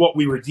 which is what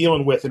we were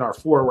dealing with in our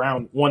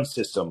 4-round one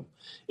system.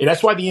 And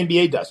that's why the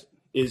NBA does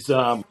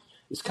it,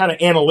 it's kind of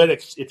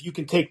analytics. If you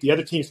can take the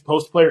other team's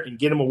post player and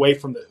get them away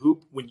from the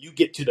hoop, when you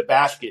get to the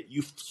basket,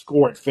 you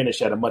score and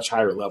finish at a much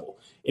higher level.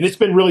 And it's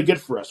been really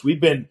good for us. We've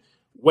been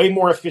way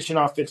more efficient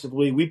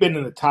offensively. We've been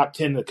in the top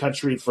 10 in the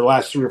country for the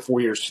last 3 or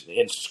 4 years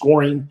in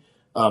scoring,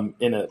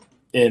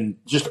 in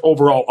just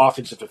overall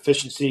offensive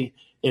efficiency,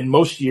 in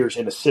most years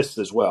in assists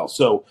as well.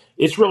 So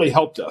it's really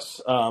helped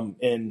us,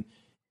 and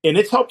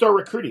it's helped our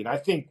recruiting. I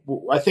think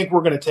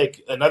we're going to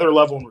take another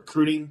level in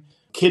recruiting.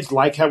 Kids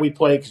like how we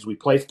play because we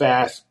play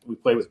fast, we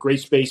play with great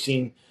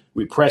spacing,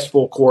 we press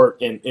full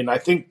court, and I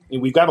think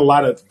we've got a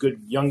lot of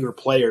good younger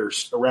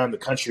players around the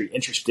country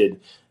interested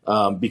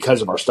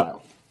because of our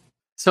style.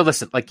 So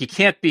listen, like, you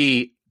can't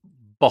be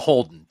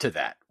beholden to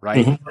that,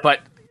 right? Mm-hmm.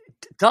 But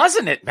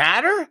doesn't it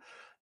matter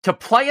to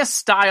play a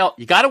style?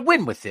 You got to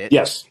win with it.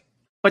 Yes.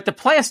 But to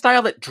play a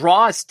style that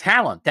draws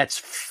talent, that's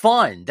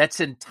fun,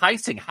 that's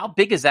enticing. How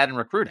big is that in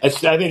recruiting? I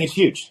think it's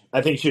huge.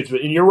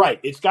 And you're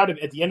right. It's got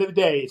to, at the end of the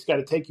day, it's got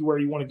to take you where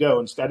you want to go,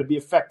 and it's got to be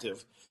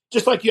effective.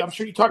 Just like I'm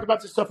sure you talk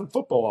about this stuff in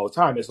football all the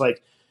time. It's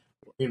like,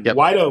 Yep.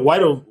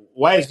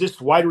 why is this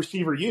wide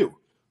receiver you?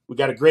 We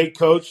got a great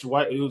coach.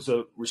 Who's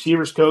a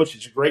receivers coach.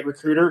 He's a great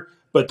recruiter.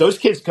 But those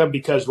kids come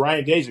because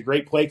Ryan Day is a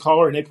great play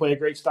caller, and they play a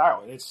great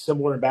style. And it's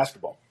similar in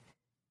basketball.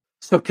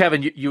 So,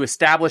 Kevin, you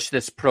established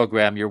this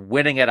program. You're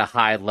winning at a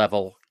high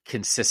level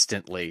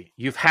consistently.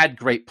 You've had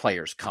great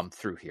players come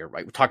through here,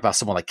 right? We talk about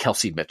someone like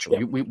Kelsey Mitchell.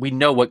 Yeah. We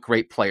know what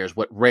great players,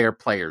 what rare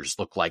players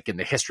look like in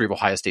the history of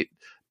Ohio State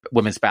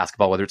women's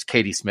basketball, whether it's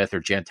Katie Smith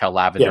or Jantel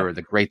Lavender or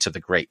the greats of the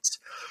greats.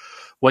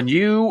 When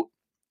you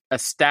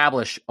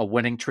establish a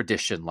winning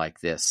tradition like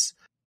this,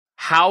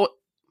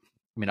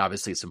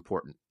 obviously it's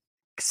important.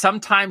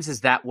 Sometimes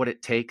is that what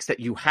it takes, that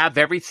you have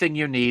everything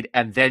you need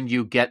and then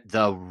you get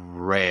the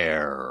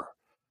rare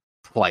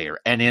player?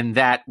 And in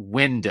that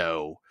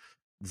window,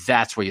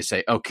 that's where you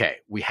say, okay,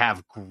 we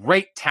have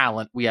great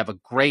talent. We have a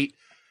great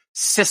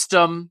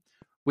system.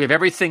 We have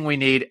everything we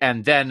need.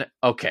 And then,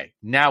 okay,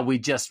 now we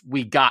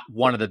got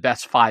one of the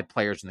best 5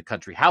 players in the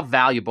country. How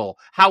valuable,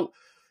 how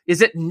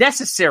is it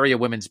necessary in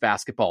women's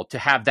basketball to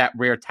have that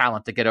rare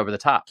talent to get over the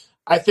top?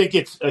 I think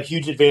it's a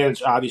huge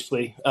advantage,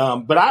 obviously.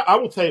 But I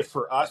will tell you,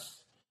 for us,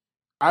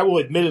 I will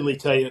admittedly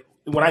tell you,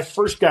 when I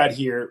first got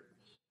here,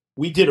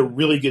 we did a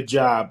really good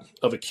job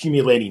of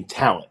accumulating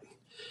talent.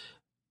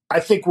 I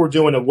think we're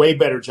doing a way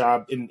better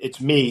job, and it's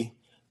me,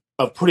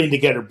 of putting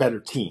together better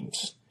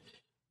teams.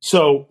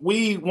 So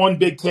we won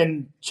Big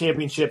Ten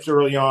championships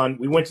early on.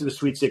 We went to the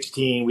Sweet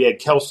 16. We had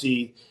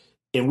Kelsey,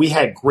 and we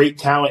had great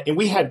talent, and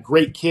we had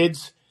great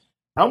kids.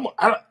 I don't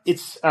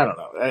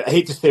know. I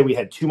hate to say we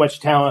had too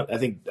much talent. I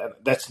think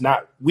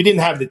we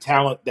didn't have the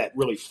talent that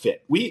really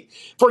fit.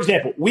 For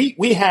example,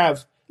 we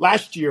have,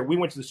 last year we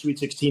went to the Sweet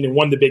 16 and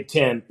won the Big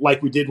Ten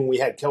like we did when we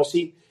had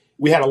Kelsey.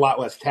 We had a lot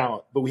less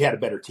talent, but we had a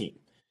better team.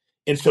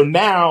 And so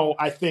now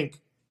I think,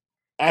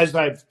 as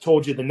I've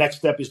told you, the next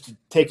step is to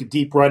take a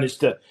deep run, is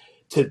to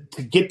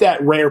get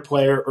that rare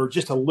player or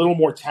just a little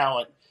more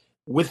talent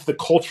with the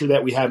culture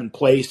that we have in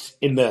place,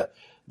 in the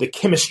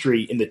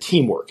chemistry and the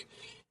teamwork.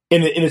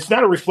 And it's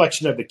not a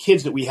reflection of the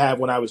kids that we have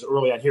when I was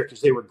early on here,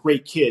 because they were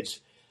great kids.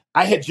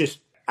 I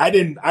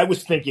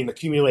was thinking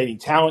accumulating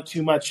talent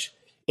too much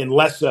and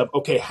less of,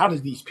 okay, how do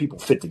these people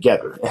fit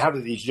together? And how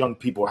do these young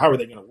people, how are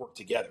they going to work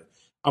together?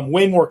 I'm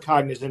way more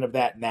cognizant of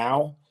that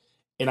now.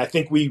 And I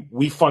think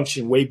we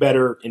function way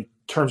better in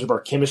terms of our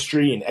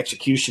chemistry and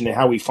execution and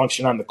how we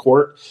function on the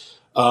court.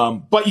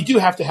 But you do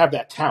have to have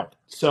that talent.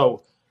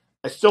 So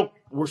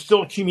we're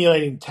still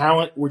accumulating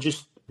talent. We're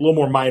just a little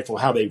more mindful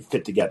how they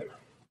fit together.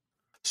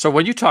 So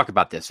when you talk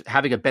about this,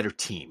 having a better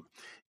team,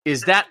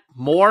 is that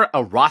more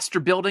a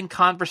roster building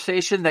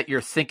conversation that you're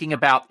thinking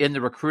about in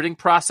the recruiting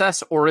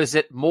process, or is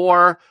it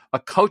more a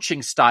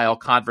coaching style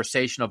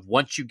conversation of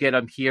once you get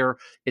them here,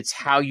 it's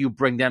how you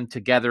bring them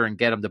together and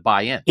get them to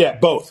buy in? Yeah,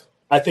 both.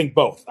 I think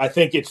both. I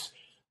think it's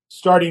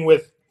starting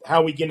with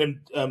how we get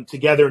them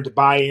together and to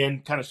buy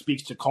in, kind of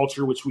speaks to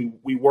culture, which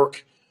we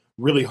work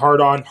really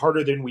hard on,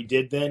 harder than we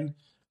did then.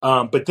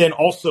 But then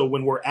also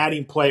when we're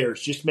adding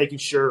players, just making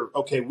sure,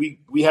 okay,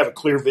 we have a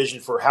clear vision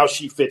for how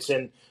she fits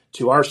in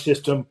to our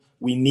system.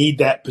 We need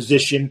that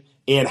position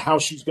and how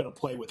she's going to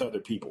play with other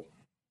people.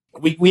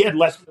 We had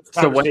less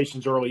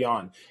conversations early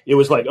on. It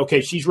was like,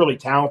 okay, she's really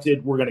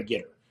talented. We're going to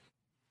get her.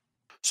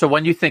 So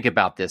when you think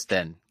about this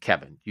then,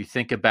 Kevin, you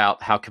think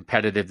about how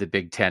competitive the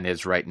Big Ten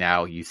is right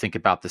now. You think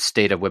about the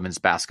state of women's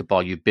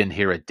basketball. You've been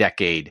here a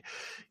decade.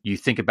 You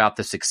think about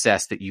the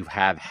success that you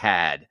have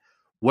had.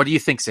 What do you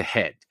think's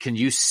ahead? Can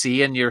you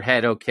see in your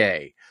head,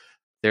 okay,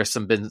 there's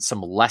been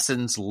some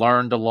lessons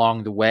learned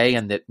along the way,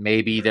 and that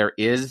maybe there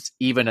is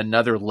even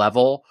another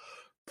level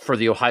for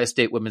the Ohio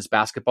State women's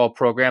basketball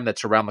program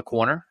that's around the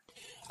corner?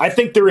 I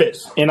think there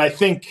is. And I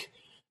think,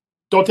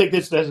 don't take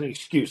this as an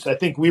excuse. I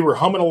think we were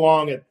humming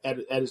along at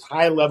as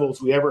high a level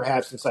as we ever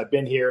have since I've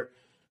been here.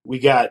 We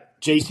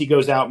got JC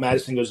goes out,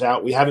 Madison goes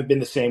out. We haven't been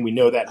the same. We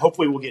know that.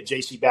 Hopefully we'll get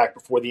JC back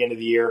before the end of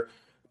the year.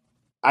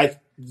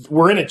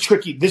 We're in a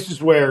tricky – this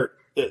is where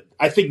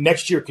I think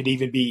next year could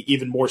even be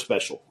even more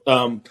special.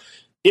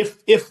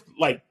 If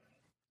like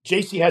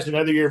JC has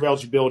another year of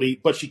eligibility,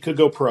 but she could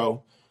go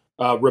pro.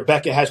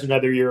 Rebecca has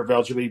another year of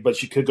eligibility, but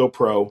she could go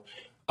pro.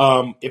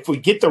 If we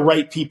get the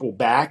right people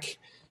back,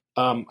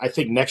 I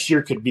think next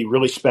year could be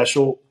really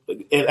special.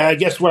 And I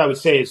guess what I would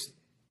say is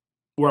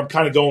where I'm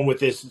kind of going with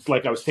this is,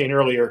 like I was saying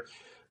earlier,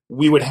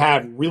 we would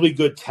have really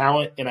good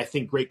talent and I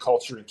think great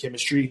culture and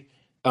chemistry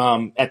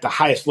at the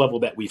highest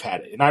level that we've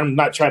had it. And I'm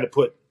not trying to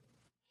put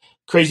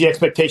crazy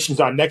expectations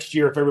on next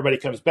year if everybody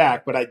comes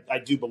back, but I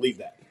do believe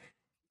that.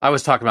 I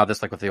was talking about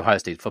this like with the Ohio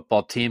State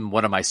football team.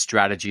 One of my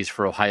strategies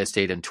for Ohio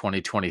State in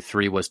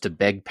 2023 was to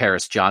beg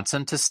Paris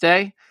Johnson to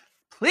stay.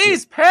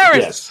 Please, Paris,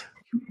 yes.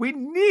 We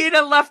need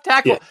a left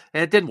tackle. Yeah.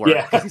 And it didn't work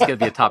because he's going to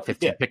be a top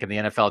 15 pick in the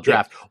NFL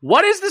draft.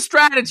 What is the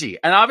strategy?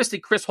 And obviously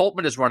Chris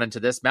Holtmann has run into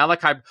this.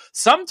 Malachi,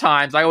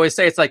 sometimes I always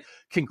say it's like,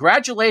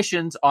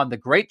 congratulations on the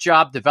great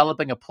job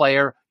developing a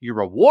player. Your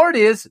reward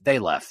is they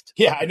left.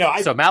 Yeah, I know.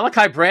 So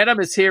Malachi Branham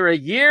is here a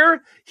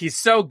year. He's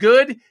so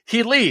good.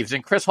 He leaves.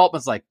 And Chris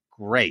Holtmann's like,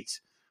 great.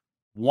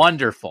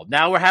 Wonderful.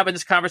 Now we're having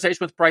this conversation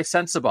with Bryce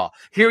Sensabaugh.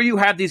 Here you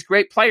have these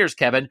great players,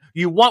 Kevin.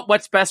 You want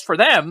what's best for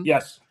them.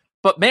 Yes.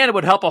 But man, it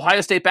would help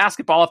Ohio State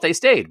basketball if they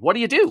stayed. What do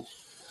you do?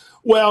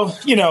 Well,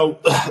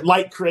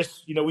 like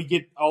Chris, we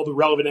get all the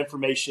relevant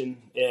information,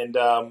 and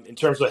in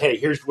terms of, hey,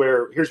 here's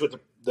what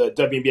the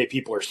WNBA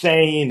people are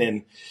saying,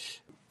 and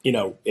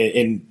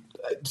and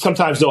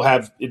sometimes they'll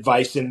have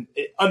advice. And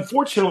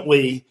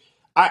unfortunately,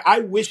 I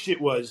wish it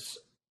was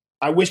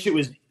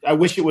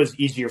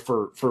easier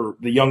for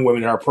the young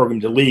women in our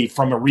program to leave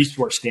from a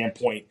resource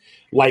standpoint,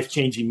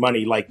 life-changing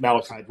money like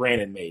Malachi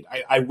Branham made.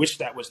 I wish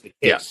that was the case.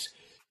 Yeah.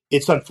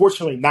 It's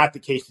unfortunately not the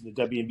case in the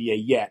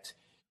WNBA yet.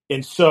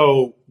 And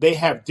so they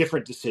have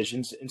different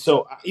decisions. And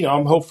so,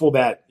 I'm hopeful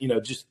that,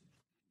 just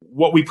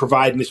what we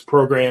provide in this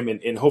program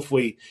and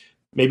hopefully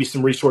maybe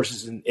some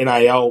resources in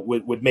NIL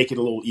would make it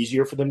a little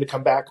easier for them to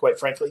come back, quite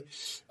frankly.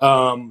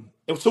 And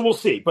so we'll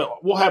see.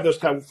 But we'll have those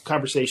kind of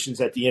conversations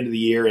at the end of the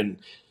year. And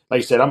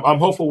like I said, I'm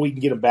hopeful we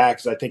can get them back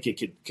because I think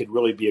it could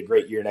really be a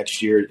great year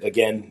next year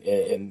again.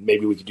 And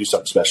maybe we could do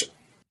something special.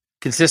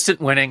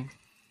 Consistent winning.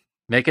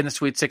 Making the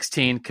Sweet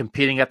 16,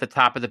 competing at the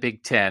top of the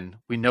Big Ten.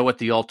 We know what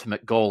the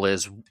ultimate goal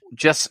is.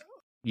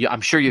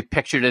 I'm sure you've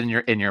pictured it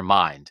in your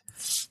mind.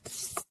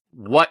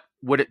 What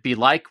would it be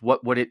like?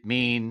 What would it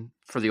mean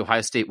for the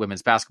Ohio State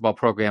women's basketball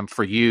program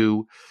for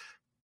you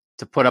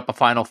to put up a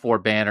Final Four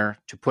banner,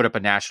 to put up a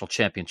national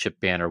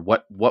championship banner?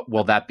 What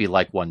will that be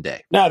like one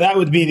day? No, that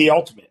would be the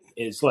ultimate.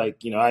 It's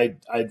like, I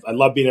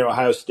love being at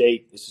Ohio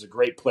State. This is a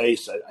great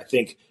place. I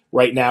think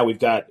right now we've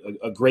got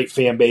a great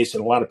fan base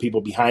and a lot of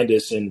people behind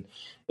us, and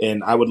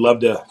I would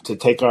love to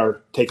take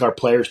our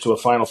players to a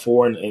Final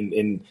Four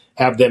and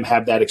have them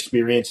have that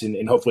experience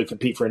and hopefully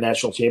compete for a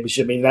national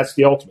championship. I mean, that's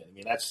the ultimate. I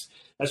mean,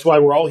 that's why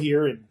we're all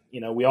here. And,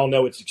 we all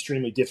know it's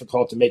extremely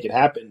difficult to make it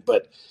happen,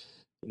 but,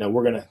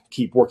 we're going to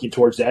keep working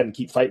towards that and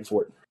keep fighting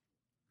for it.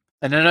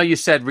 And I know you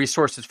said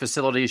resources,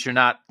 facilities, you're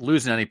not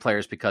losing any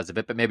players because of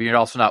it, but maybe you're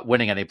also not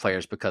winning any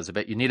players because of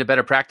it. You need a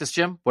better practice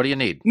gym? What do you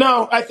need?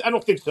 No, I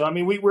don't think so. I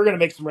mean, we're going to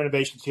make some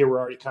renovations here. We're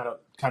already kind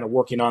of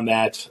working on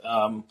that.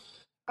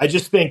 I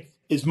just think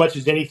as much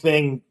as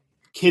anything,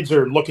 kids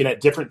are looking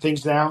at different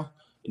things now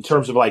in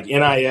terms of like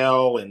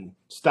NIL and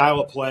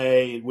style of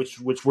play, which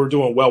we're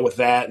doing well with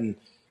that. And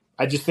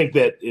I just think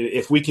that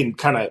if we can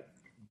kind of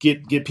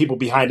get people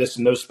behind us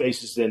in those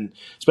spaces, and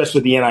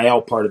especially the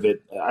NIL part of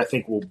it, I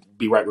think we'll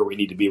be right where we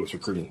need to be with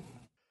recruiting.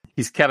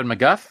 He's Kevin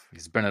McGuff.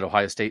 He's been at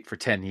Ohio State for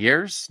 10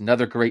 years.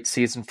 Another great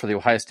season for the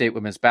Ohio State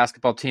women's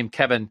basketball team.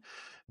 Kevin,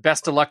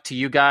 best of luck to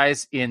you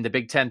guys in the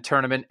Big Ten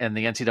tournament and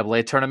the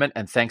NCAA tournament,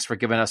 and thanks for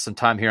giving us some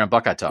time here on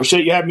Buckeye Talk.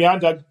 Appreciate you having me on,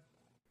 Doug.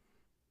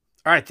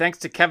 All right, thanks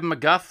to Kevin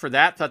McGuff for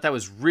that. Thought that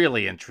was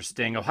really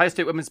interesting. Ohio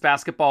State women's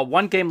basketball,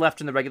 one game left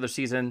in the regular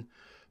season.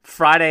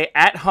 Friday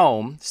at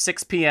home,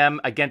 6 p.m.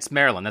 against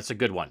Maryland. That's a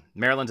good one.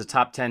 Maryland's a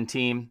top 10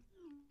 team.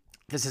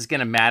 This is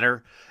going to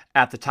matter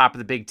at the top of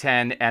the Big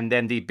Ten. And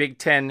then the Big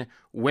Ten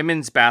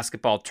women's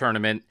basketball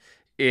tournament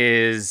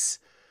is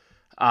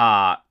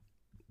the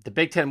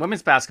Big Ten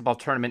women's basketball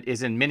tournament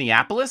is in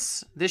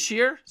Minneapolis this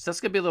year. So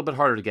that's going to be a little bit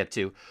harder to get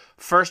to.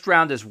 First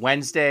round is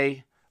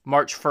Wednesday,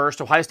 March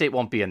 1st. Ohio State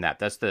won't be in that.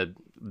 That's the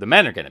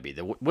men are going to be.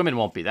 The women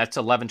won't be. That's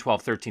 11,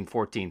 12, 13,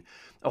 14.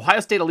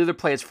 Ohio State will either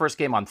play its first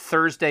game on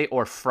Thursday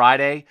or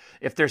Friday.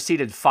 If they're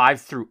seeded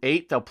 5 through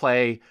 8, they'll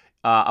play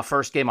a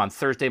first game on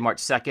Thursday, March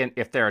 2nd.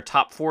 If they're a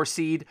top 4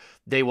 seed,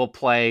 they will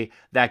play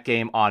that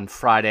game on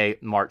Friday,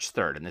 March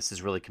 3rd. And this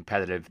is really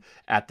competitive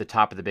at the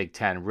top of the Big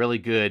Ten. Really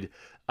good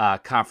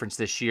conference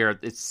this year.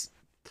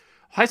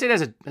 Ohio State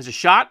has a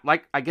shot,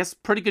 like I guess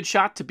pretty good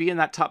shot to be in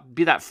that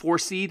be that 4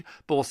 seed,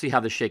 but we'll see how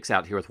this shakes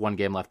out here with one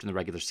game left in the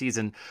regular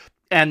season.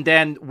 And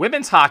then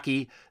women's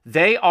hockey,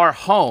 they are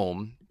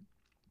home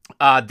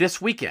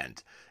this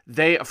weekend.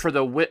 For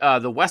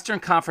the Western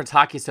Conference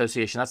Hockey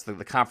Association, that's the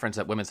conference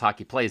that women's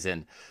hockey plays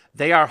in.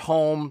 They are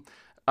home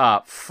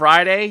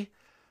Friday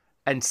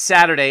and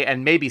Saturday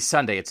and maybe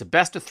Sunday. It's a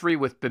best of 3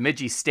 with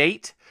Bemidji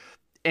State,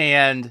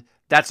 and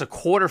that's a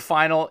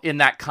quarterfinal in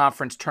that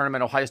conference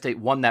tournament. Ohio State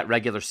won that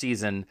regular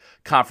season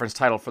conference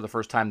title for the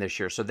first time this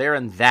year, so they're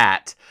in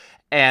that.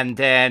 and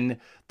then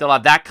they'll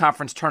have that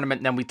conference tournament.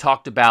 And then we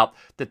talked about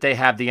that they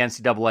have the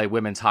NCAA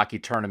women's hockey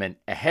tournament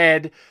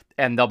ahead,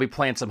 and they'll be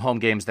playing some home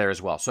games there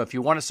as well. So if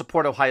you want to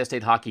support Ohio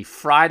State hockey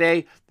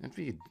Friday,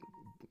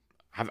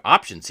 have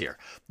options here.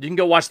 You can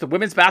go watch the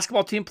women's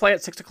basketball team play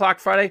at 6 o'clock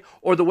Friday,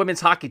 or the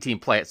women's hockey team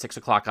play at 6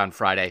 o'clock on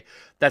Friday.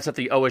 That's at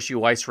the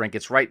OSU ice rink.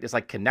 It's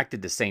like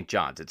connected to St.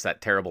 John's. It's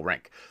that terrible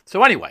rink.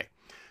 So anyway,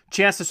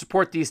 chance to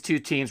support these two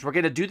teams. We're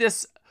going to do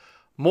this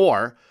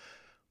more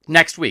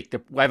next week.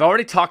 I've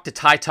already talked to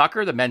Ty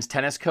Tucker, the men's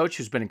tennis coach,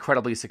 who's been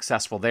incredibly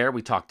successful there.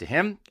 We talked to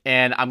him,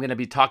 and I'm going to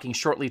be talking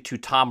shortly to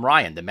Tom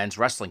Ryan, the men's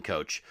wrestling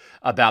coach,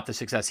 about the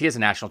success. He has a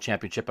national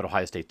championship at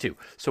Ohio State too,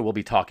 so we'll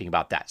be talking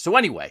about that. So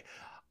anyway,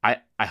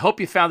 I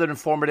hope you found it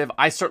informative.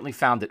 I certainly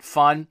found it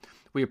fun.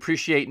 We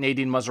appreciate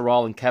Nadine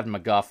Muzerall and Kevin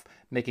McGuff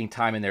making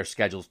time in their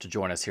schedules to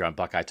join us here on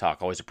Buckeye Talk.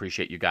 Always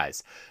appreciate you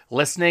guys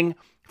listening.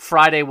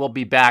 Friday, we'll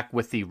be back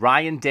with the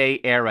Ryan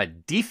Day era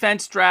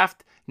defense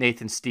draft.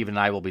 Nathan, Steve, and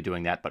I will be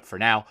doing that. But for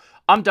now,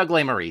 I'm Doug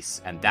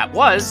Lesmerises, and that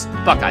was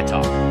Buckeye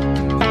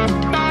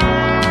Talk.